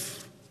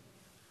give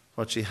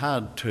what she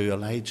had to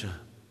Elijah.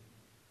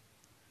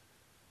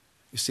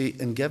 You see,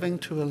 in giving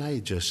to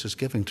Elijah, she's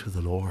giving to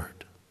the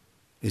Lord.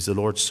 He's the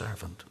Lord's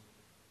servant.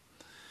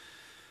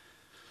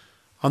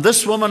 And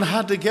this woman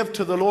had to give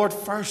to the Lord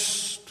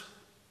first.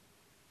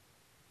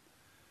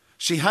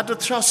 She had to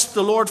trust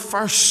the Lord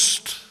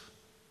first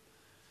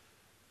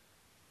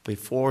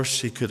before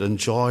she could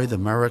enjoy the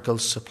miracle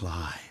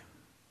supply.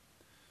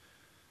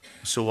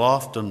 So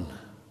often,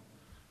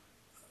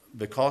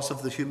 because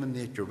of the human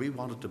nature, we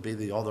want it to be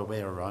the other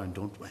way around,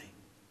 don't we?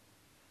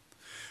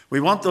 We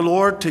want the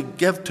Lord to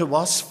give to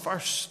us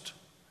first.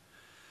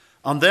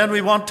 And then we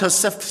want to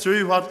sift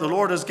through what the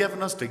Lord has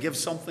given us to give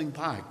something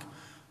back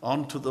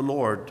unto the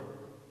Lord,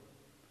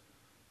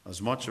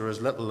 as much or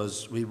as little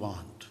as we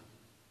want.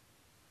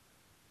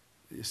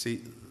 You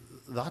see,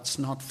 that's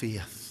not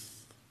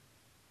faith.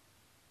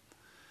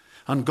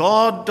 And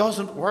God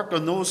doesn't work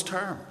on those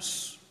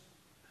terms.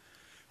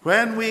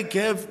 When we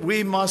give,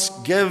 we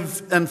must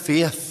give in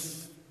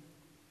faith,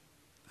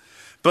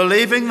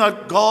 believing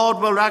that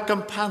God will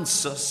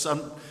recompense us,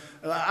 and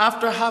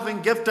after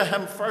having given to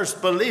him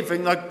first,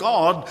 believing that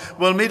God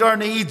will meet our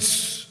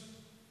needs.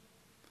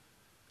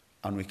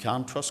 And we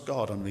can trust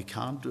God, and we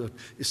can do it.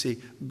 You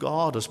see,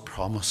 God has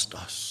promised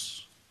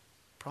us,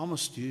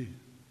 promised you.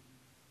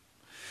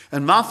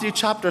 In Matthew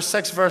chapter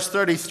 6, verse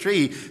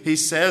 33, he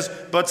says,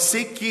 but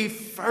seek ye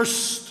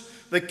first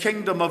the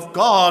kingdom of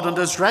God and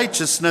his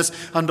righteousness,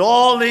 and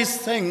all these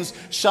things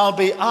shall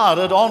be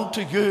added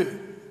unto you.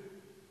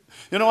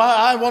 You know,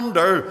 I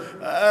wonder,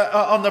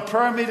 on the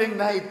prayer meeting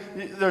night,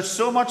 there's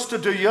so much to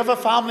do. You have a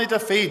family to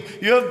feed.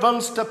 You have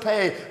bills to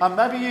pay. And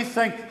maybe you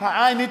think,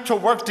 I need to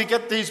work to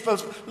get these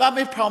bills. Let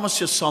me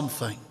promise you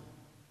something.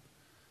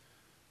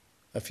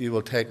 If you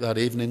will take that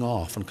evening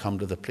off and come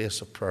to the place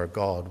of prayer,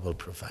 God will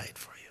provide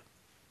for you.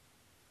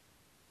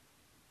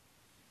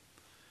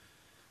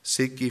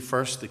 Seek ye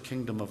first the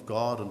kingdom of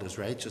God and his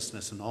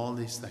righteousness, and all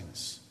these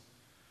things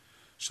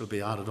shall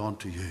be added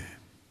unto you.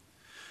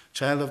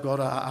 Child of God,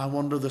 I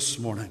wonder this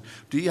morning,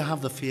 do you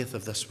have the faith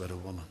of this widow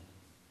woman?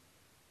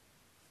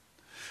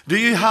 Do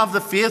you have the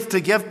faith to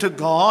give to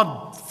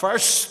God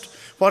first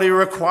what he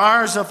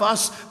requires of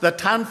us, the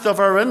 10th of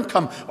our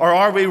income? Or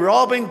are we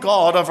robbing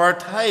God of our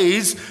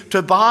tithes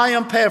to buy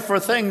and pay for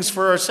things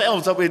for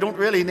ourselves that we don't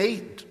really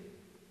need?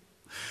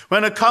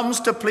 When it comes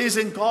to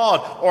pleasing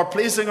God or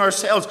pleasing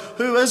ourselves,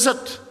 who is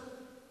it?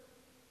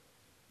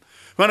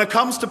 When it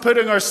comes to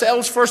putting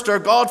ourselves first or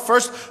God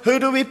first, who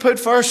do we put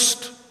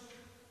first?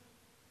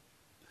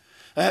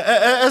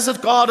 Is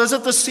it God? Is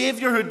it the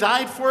Savior who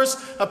died for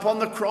us upon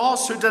the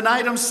cross, who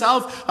denied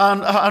himself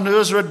and who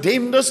has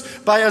redeemed us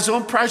by his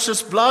own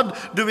precious blood?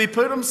 Do we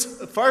put him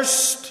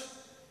first?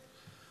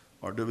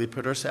 Or do we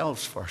put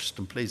ourselves first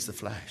and please the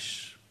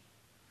flesh?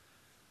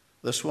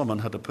 This woman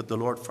had to put the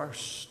Lord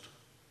first.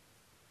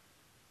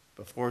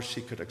 before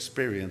she could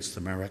experience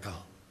the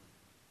miracle.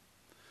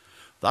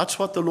 That's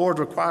what the Lord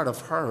required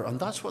of her, and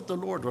that's what the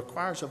Lord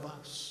requires of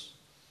us.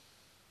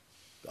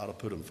 Got to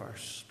put him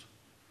first.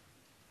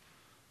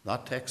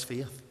 That takes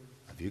faith.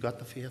 Have you got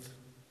the faith?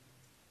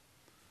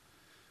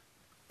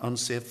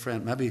 Unsaved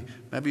friend,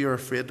 maybe you're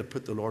afraid to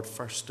put the Lord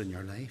first in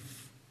your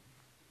life.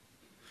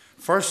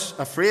 First,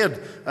 afraid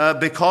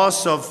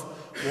because of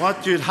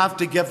what you'd have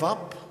to give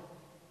up.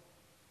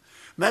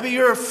 Maybe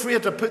you're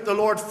afraid to put the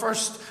Lord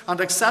first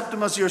and accept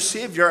him as your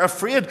Savior.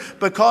 Afraid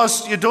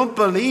because you don't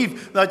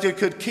believe that you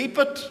could keep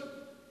it.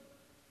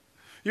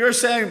 You're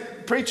saying,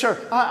 preacher,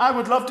 I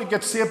would love to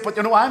get saved, but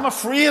I'm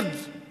afraid.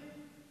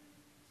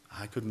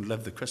 I couldn't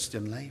live the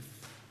Christian life.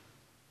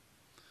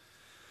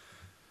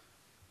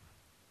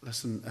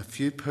 Listen, if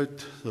you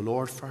put the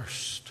Lord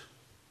first,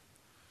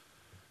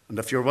 and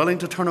if you're willing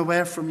to turn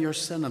away from your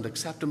sin and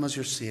accept him as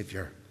your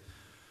Savior,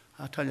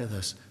 I'll tell you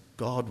this,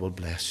 God will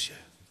bless you.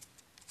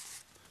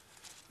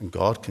 And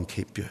God can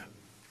keep you.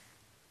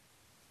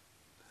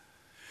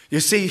 You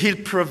see, he'll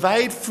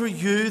provide for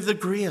you the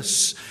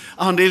grace,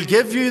 and he'll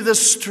give you the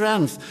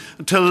strength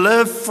to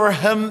live for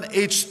him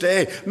each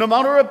day, no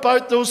matter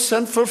about those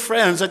sinful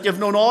friends that you've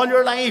known all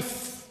your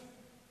life.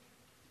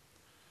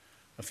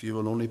 If you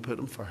will only put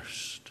him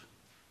first,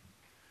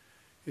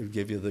 he'll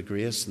give you the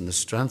grace and the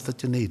strength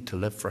that you need to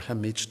live for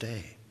him each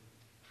day.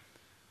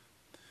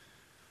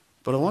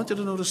 But I want you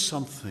to notice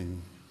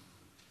something.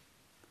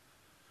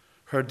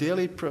 Her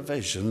daily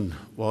provision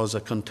was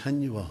a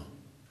continual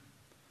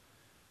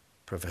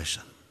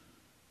provision.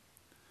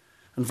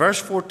 In verse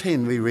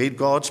 14 we read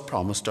God's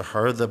promise to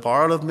her, the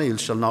barrel of meal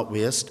shall not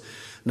waste,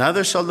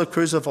 neither shall the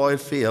cruse of oil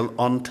fail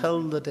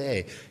until the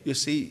day. You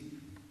see,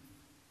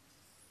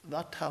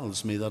 that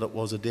tells me that it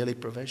was a daily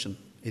provision.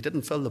 He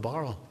didn't fill the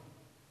barrel.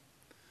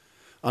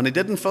 And he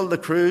didn't fill the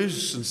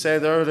cruse and say,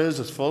 there it is,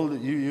 it's full,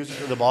 you use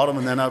it to the bottom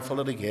and then I'll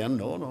fill it again.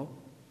 No.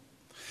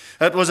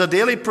 It was a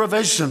daily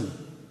provision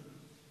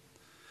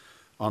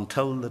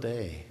until the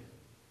day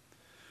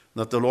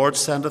that the Lord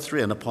sendeth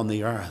rain upon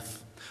the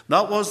earth.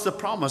 That was the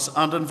promise.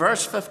 And in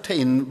verse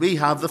 15, we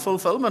have the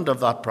fulfillment of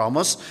that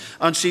promise.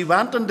 And she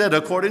went and did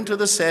according to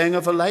the saying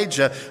of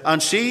Elijah.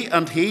 And she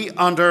and he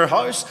and her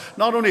house,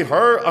 not only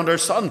her and her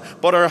son,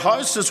 but her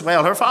house as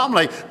well, her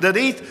family, did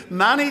eat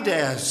many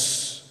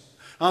days.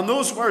 And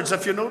those words,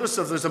 if you notice,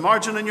 if there's a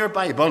margin in your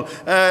Bible,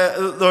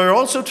 they're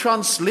also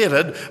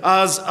translated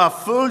as a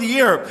full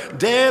year.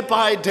 Day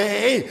by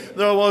day,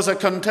 there was a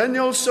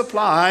continual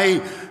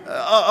supply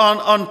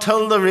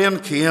until the rain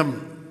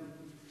came.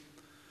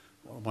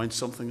 I'll point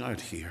something out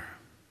here.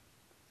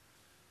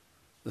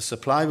 The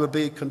supply would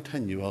be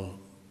continual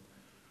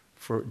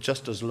for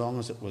just as long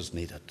as it was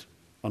needed,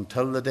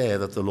 until the day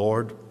that the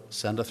Lord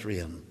sendeth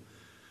rain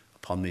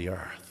upon the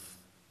earth.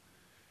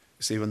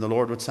 You see, when the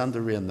Lord would send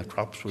the rain, the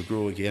crops would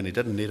grow again. He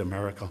didn't need a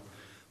miracle.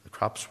 The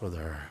crops were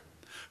there.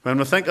 When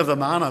we think of the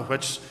manna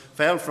which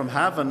fell from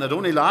heaven, it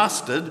only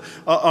lasted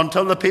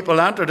until the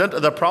people entered into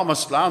the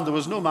promised land. There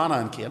was no manna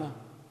in Canaan.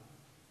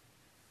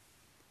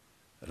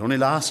 It only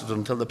lasted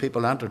until the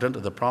people entered into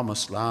the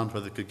promised land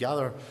where they could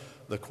gather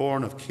the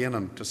corn of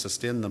Canaan to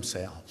sustain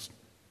themselves.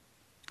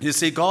 You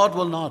see, God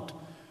will not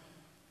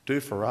do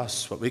for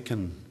us what we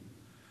can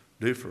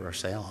do for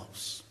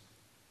ourselves.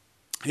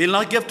 He'll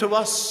not give to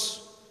us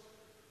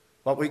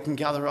what we can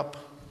gather up.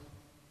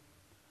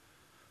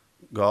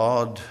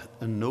 God,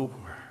 in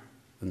nowhere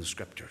in the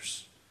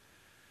Scriptures,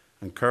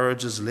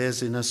 encourages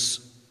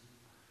laziness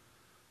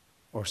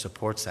or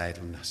supports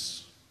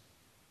idleness.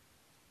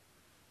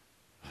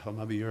 Well,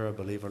 maybe you're a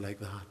believer like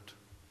that.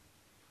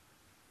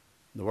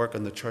 The work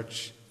in the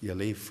church you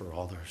leave for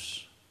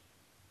others.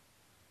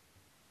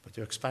 But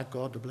you expect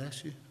God to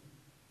bless you?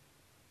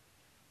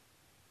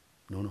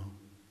 No.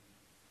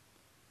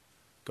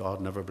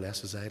 God never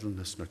blesses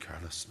idleness nor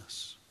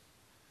carelessness.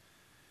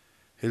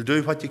 He'll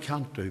do what you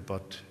can't do,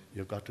 but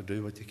you've got to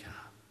do what you can.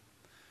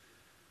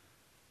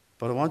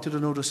 But I want you to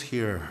notice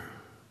here,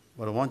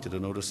 what I want you to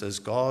notice is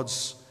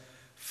God's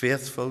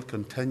faithful,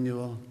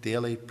 continual,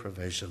 daily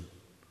provision.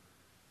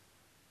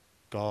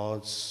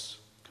 God's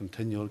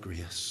continual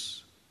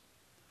grace.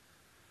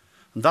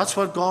 And that's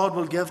what God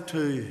will give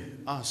to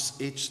us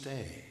each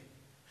day.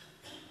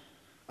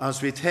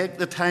 As we take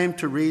the time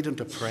to read and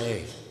to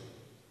pray,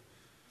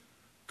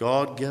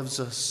 God gives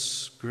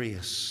us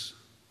grace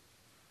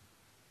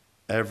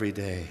every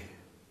day.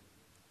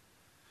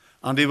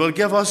 And he will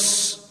give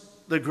us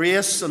the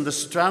grace and the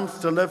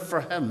strength to live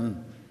for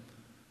him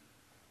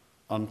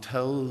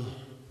until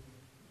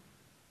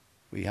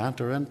we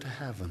enter into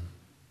heaven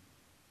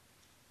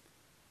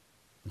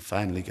and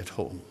finally get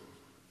home.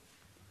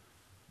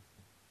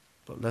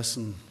 But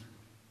listen,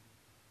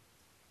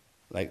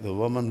 like the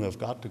woman, we've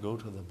got to go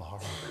to the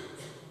bar,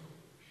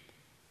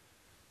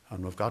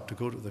 and we've got to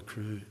go to the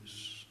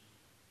cruise.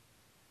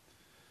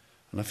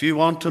 And if you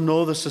want to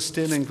know the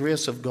sustaining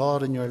grace of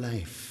God in your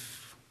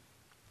life,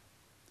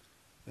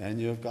 then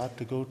you've got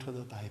to go to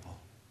the Bible.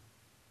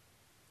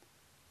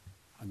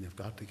 And you've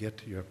got to get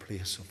to your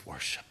place of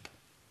worship.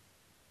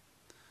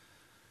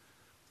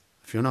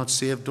 If you're not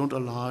saved, don't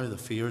allow the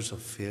fears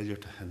of failure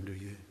to hinder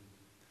you,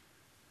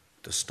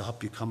 to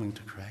stop you coming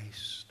to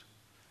Christ.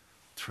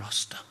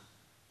 Trust Him.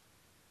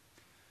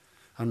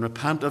 And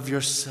repent of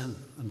your sin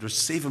and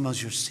receive Him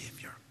as your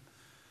Savior.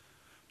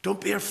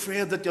 Don't be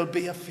afraid that you'll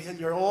be a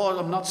failure. Oh,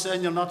 I'm not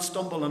saying you'll not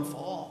stumble and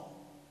fall.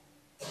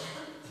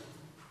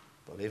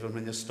 But even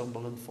when you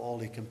stumble and fall,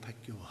 He can pick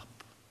you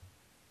up.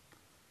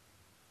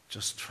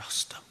 Just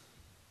trust Him.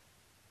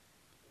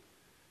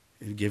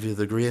 He'll give you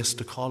the grace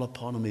to call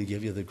upon Him. He'll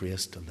give you the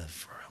grace to live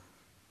for Him.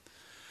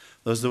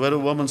 There's the widow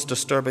woman's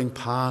disturbing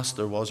past.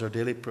 There was her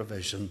daily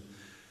provision.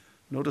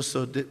 Notice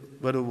the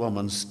widow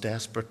woman's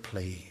desperate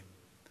plea.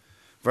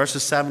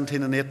 Verses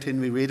 17 and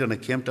 18 we read, and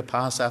it came to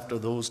pass after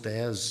those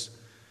days,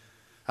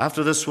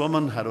 after this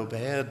woman had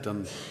obeyed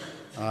and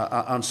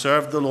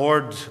served the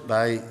Lord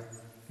by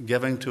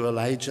giving to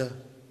Elijah,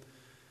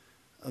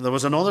 there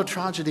was another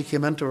tragedy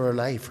came into her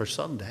life. Her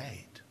son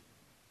died.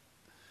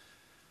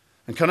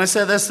 And can I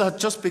say this, that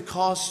just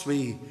because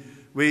we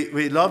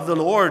love the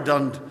Lord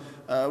and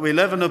we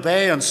live and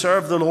obey and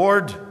serve the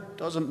Lord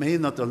doesn't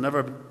mean that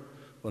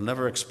we'll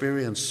never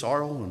experience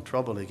sorrow and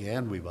trouble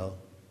again. We will.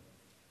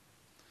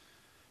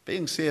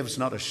 Being saved is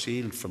not a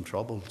shield from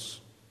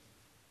troubles.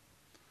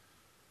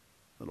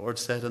 The Lord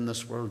said, in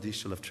this world ye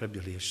shall have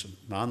tribulation.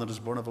 Man that is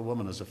born of a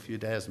woman is a few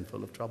days and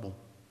full of trouble,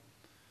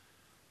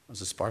 as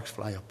the sparks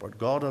fly upward.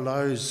 God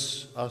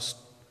allows us,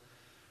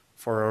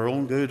 for our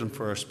own good and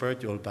for our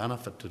spiritual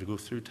benefit, to go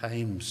through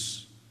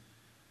times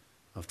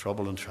of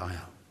trouble and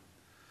trial.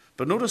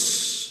 But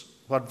notice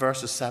what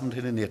verses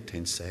 17 and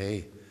 18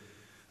 say.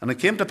 And it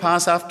came to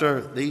pass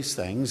after these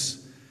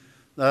things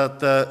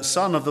that the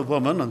son of the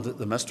woman and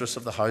the mistress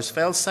of the house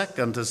fell sick,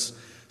 and his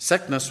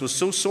sickness was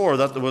so sore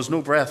that there was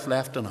no breath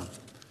left in him.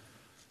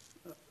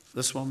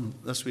 This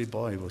wee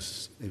boy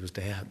was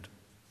dead.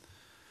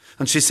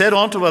 And she said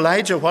unto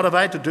Elijah, what have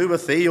I to do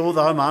with thee, O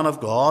thou man of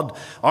God?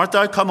 Art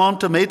thou come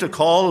unto me to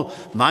call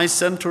my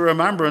sin to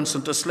remembrance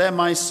and to slay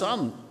my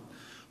son?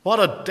 What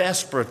a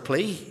desperate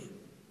plea.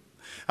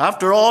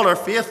 After all her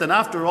faith and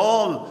after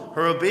all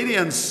her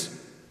obedience,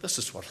 this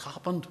is what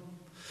happened.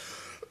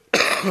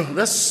 And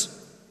as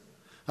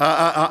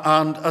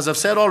I've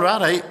said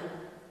already,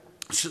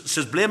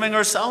 she's blaming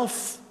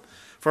herself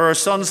for her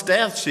son's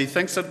death. She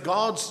thinks that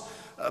God's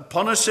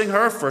punishing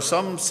her for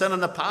some sin in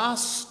the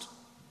past.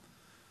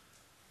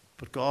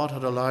 But God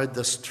had allowed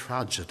this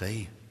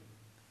tragedy,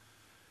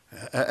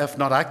 if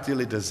not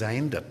actually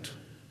designed it,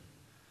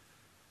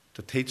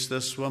 to teach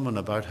this woman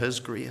about His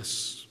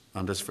grace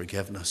and His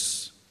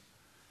forgiveness.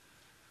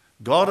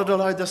 God had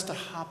allowed this to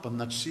happen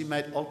that she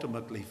might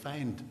ultimately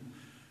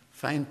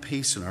find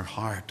peace in her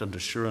heart and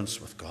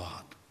assurance with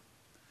God.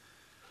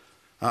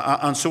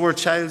 And so her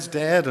child's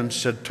dead, and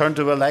she turned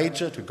to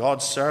Elijah, to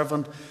God's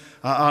servant,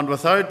 and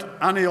without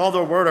any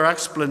other word or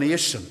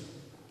explanation,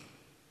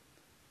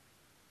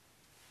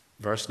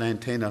 verse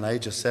 19,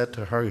 Elijah said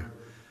to her,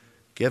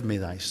 give me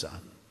thy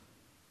son.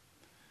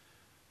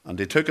 And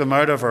he took him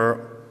out of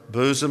her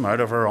bosom,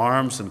 out of her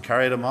arms, and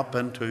carried him up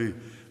into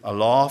a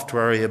loft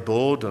where he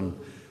abode, and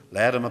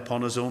laid him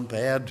upon his own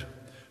bed.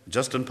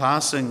 Just in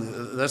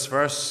passing, this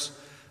verse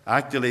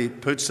actually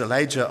puts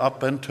Elijah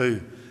up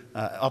into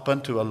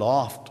a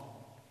loft.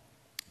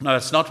 Now,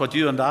 it's not what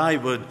you and I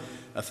would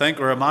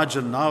think or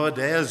imagine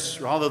nowadays.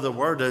 Rather, the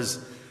word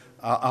is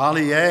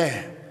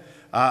aliyah,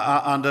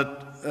 and it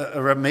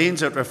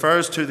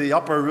refers to the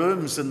upper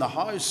rooms in the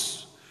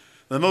house,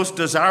 the most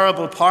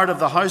desirable part of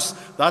the house.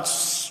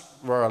 That's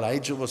where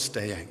Elijah was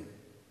staying.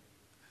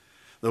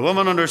 The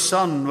woman and her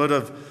son would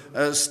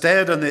have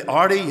stayed in the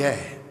Ardiyah.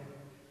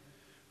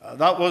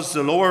 That was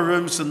the lower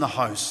rooms in the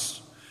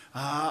house.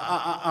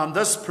 And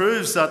this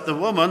proves that the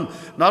woman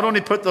not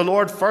only put the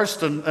Lord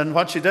first in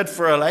what she did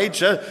for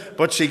Elijah,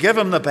 but she gave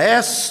him the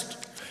best.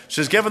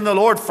 She's given the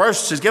Lord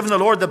first. She's given the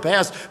Lord the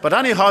best. But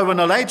anyhow, when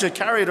Elijah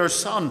carried her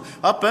son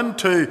up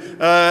into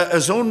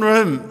his own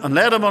room and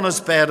laid him on his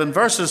bed, in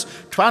verses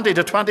 20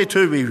 to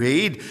 22 we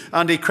read,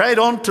 and he cried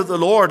unto the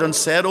Lord and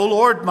said, O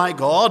Lord my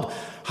God,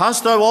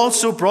 hast thou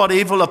also brought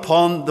evil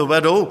upon the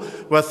widow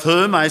with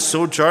whom I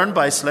sojourned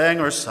by slaying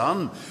her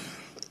son?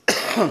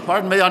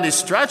 Pardon me. And he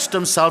stretched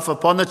himself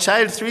upon the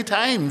child 3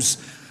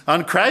 times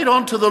and cried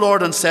unto the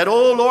Lord and said,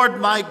 O Lord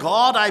my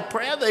God, I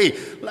pray thee,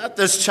 let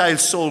this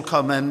child's soul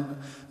come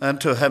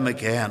into him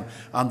again.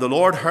 And the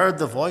Lord heard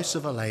the voice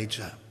of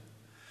Elijah.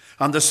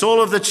 And the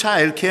soul of the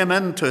child came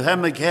into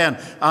him again,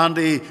 and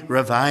he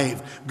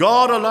revived.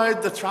 God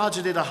allowed the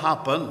tragedy to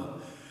happen,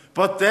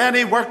 but then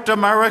he worked a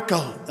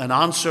miracle in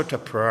answer to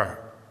prayer.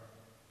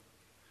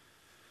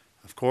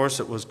 Of course,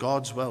 it was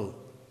God's will,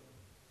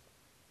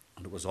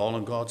 and it was all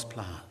in God's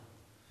plan.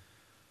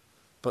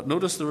 But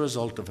notice the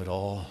result of it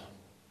all.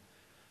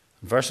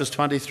 In verses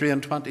 23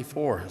 and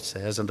 24, it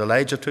says, And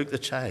Elijah took the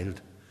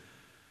child,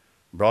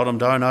 brought him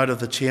down out of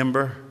the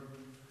chamber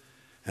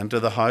into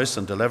the house,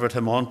 and delivered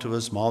him unto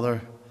his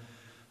mother.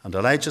 And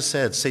Elijah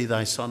said, See,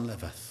 thy son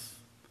liveth.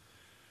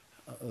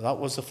 That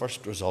was the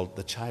first result.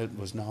 The child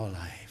was now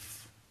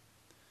alive.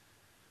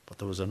 But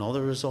there was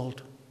another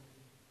result.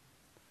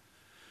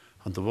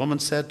 And the woman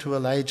said to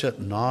Elijah,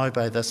 now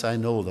by this I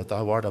know that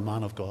thou art a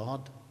man of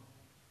God.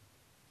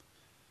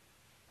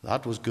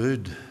 That was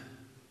good.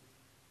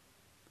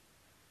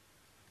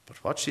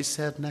 But what she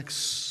said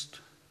next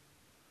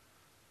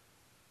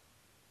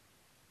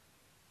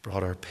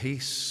brought her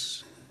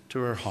peace to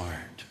her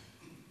heart.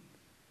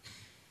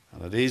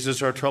 And it eases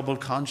her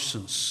troubled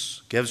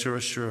conscience, gives her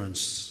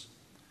assurance.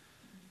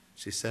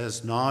 She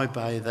says, now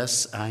by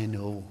this I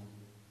know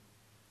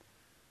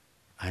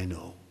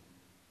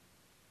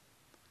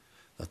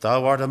that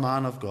thou art a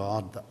man of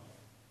God.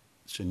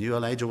 She knew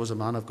Elijah was a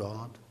man of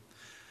God.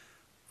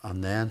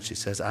 And then she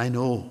says, I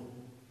know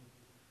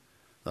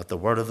that the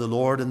word of the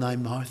Lord in thy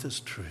mouth is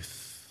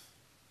truth.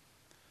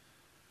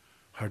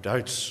 Her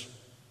doubts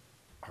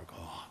are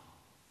gone.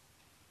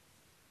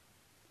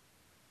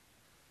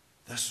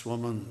 This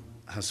woman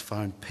has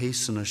found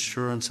peace and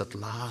assurance at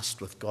last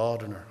with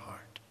God in her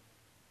heart.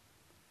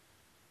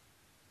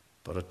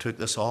 But it took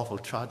this awful,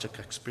 tragic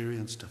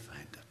experience to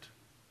find it.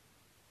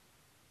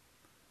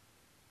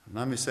 And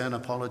let me say and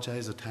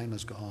apologize, the time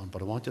is gone,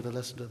 but I want you to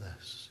listen to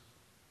this.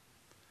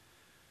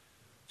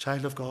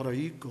 Child of God, are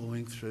you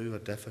going through a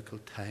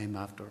difficult time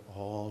after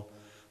all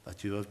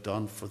that you have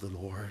done for the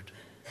Lord?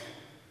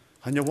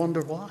 And you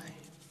wonder why?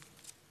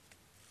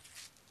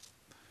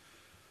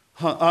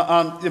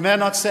 And you may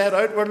not say it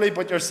outwardly,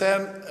 but you're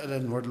saying it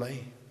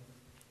inwardly.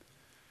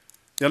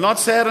 You'll not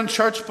say it in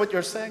church, but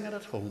you're saying it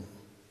at home.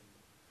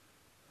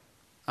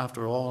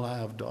 After all I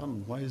have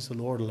done, why is the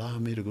Lord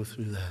allowing me to go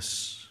through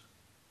this?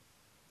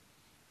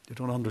 You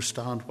don't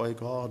understand why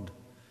God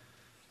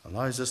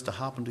allows this to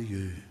happen to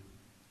you.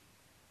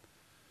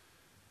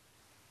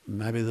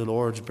 Maybe the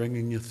Lord's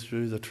bringing you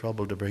through the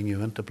trouble to bring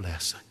you into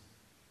blessing.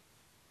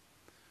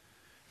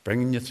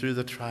 Bringing you through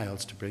the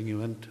trials to bring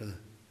you into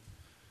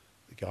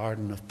the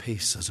garden of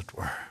peace, as it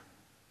were.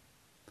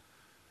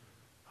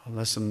 Oh,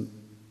 listen,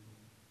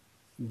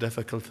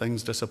 difficult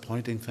things,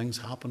 disappointing things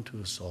happen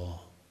to us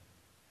all.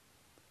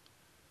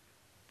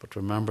 But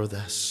remember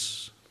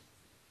this.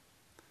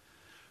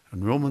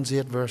 In Romans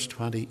 8, verse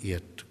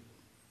 28,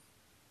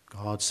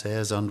 God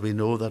says, and we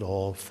know that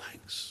all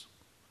things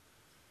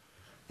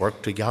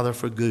work together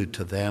for good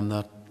to them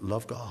that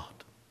love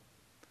God,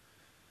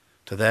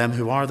 to them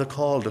who are the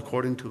called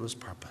according to his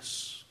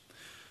purpose.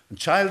 And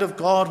child of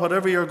God,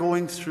 whatever you're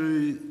going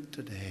through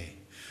today,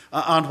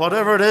 and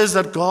whatever it is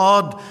that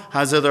God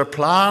has either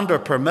planned or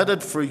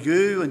permitted for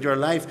you in your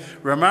life,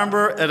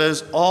 remember it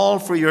is all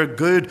for your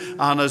good.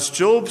 And as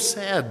Job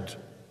said,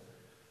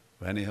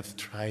 when ye have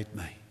tried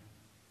me,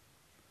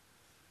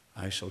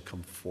 I shall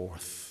come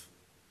forth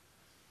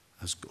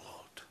as gold.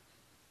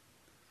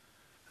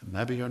 And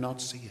maybe you're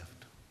not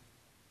saved.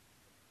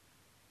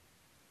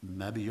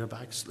 Maybe you're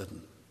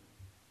backslidden.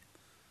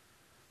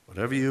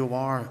 Whatever you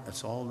are,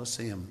 it's all the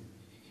same.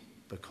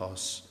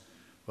 Because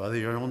whether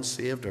you're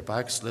unsaved or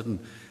backslidden,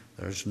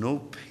 there's no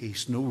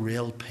peace, no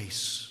real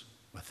peace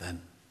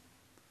within.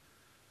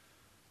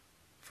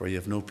 For you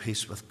have no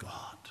peace with God.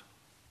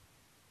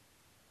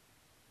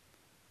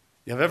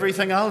 You have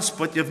everything else,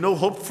 but you have no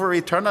hope for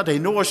eternity,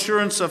 no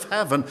assurance of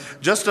heaven,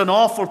 just an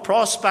awful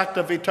prospect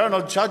of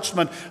eternal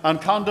judgment and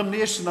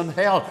condemnation in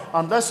hell.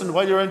 And listen,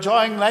 while you're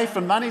enjoying life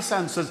in many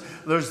senses,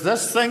 there's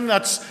this thing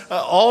that's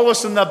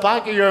always in the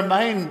back of your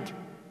mind,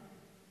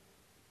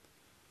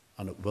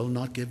 and it will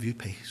not give you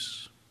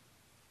peace.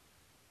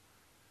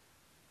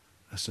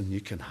 Listen,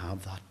 you can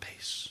have that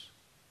peace.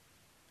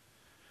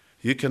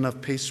 You can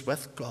have peace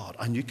with God,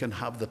 and you can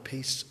have the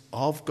peace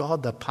of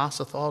God that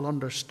passeth all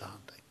understanding,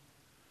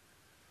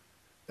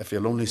 if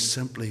you'll only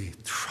simply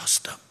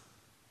trust him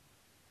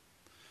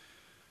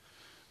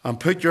and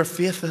put your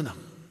faith in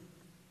him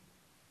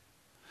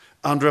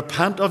and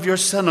repent of your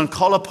sin and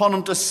call upon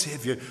him to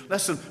save you.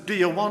 Listen, do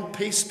you want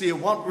peace? Do you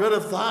want rid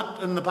of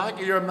that in the back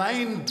of your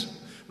mind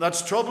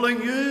that's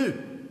troubling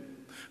you?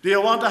 Do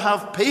you want to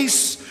have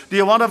peace? Do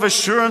you want to have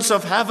assurance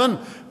of heaven?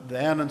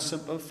 Then in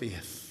simple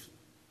faith,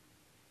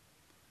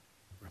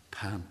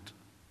 repent.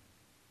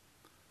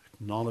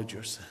 Acknowledge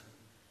your sin.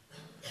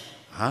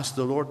 Ask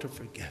the Lord to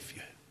forgive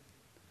you.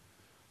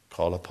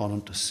 Call upon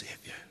him to save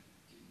you.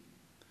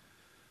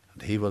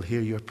 And he will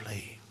hear your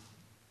plea.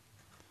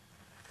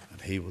 And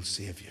he will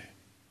save you.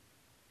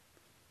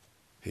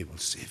 He will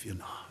save you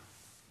now.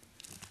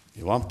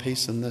 You want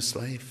peace in this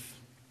life?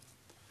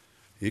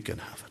 You can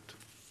have it.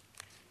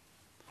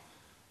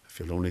 If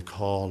you'll only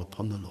call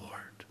upon the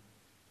Lord.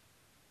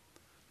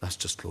 Let's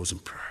just close in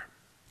prayer.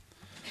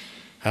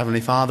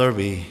 Heavenly Father,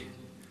 we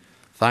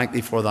thank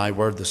thee for thy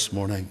word this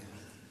morning.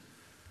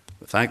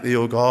 We thank thee,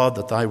 O God,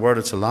 that thy word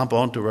is a lamp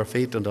unto our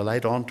feet and a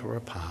light unto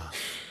our path.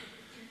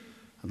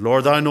 And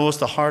Lord, thou knowest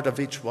the heart of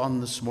each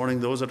one this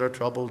morning, those that are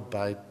troubled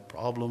by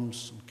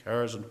problems and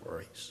cares and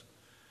worries.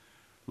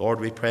 Lord,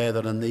 we pray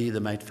that in thee they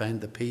might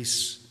find the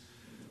peace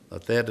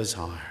that they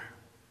desire.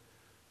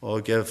 Oh,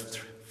 give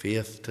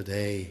faith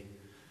today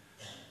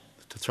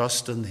to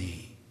trust in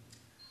thee.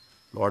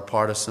 Lord,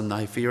 part us in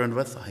thy fear and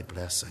with thy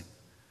blessing.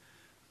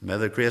 May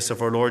the grace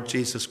of our Lord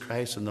Jesus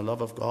Christ and the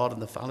love of God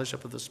and the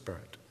fellowship of the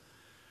Spirit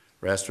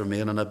rest,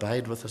 remain, and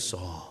abide with us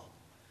all,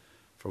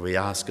 For we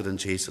ask it in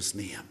Jesus'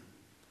 name.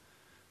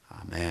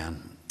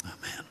 Amen.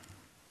 Amen.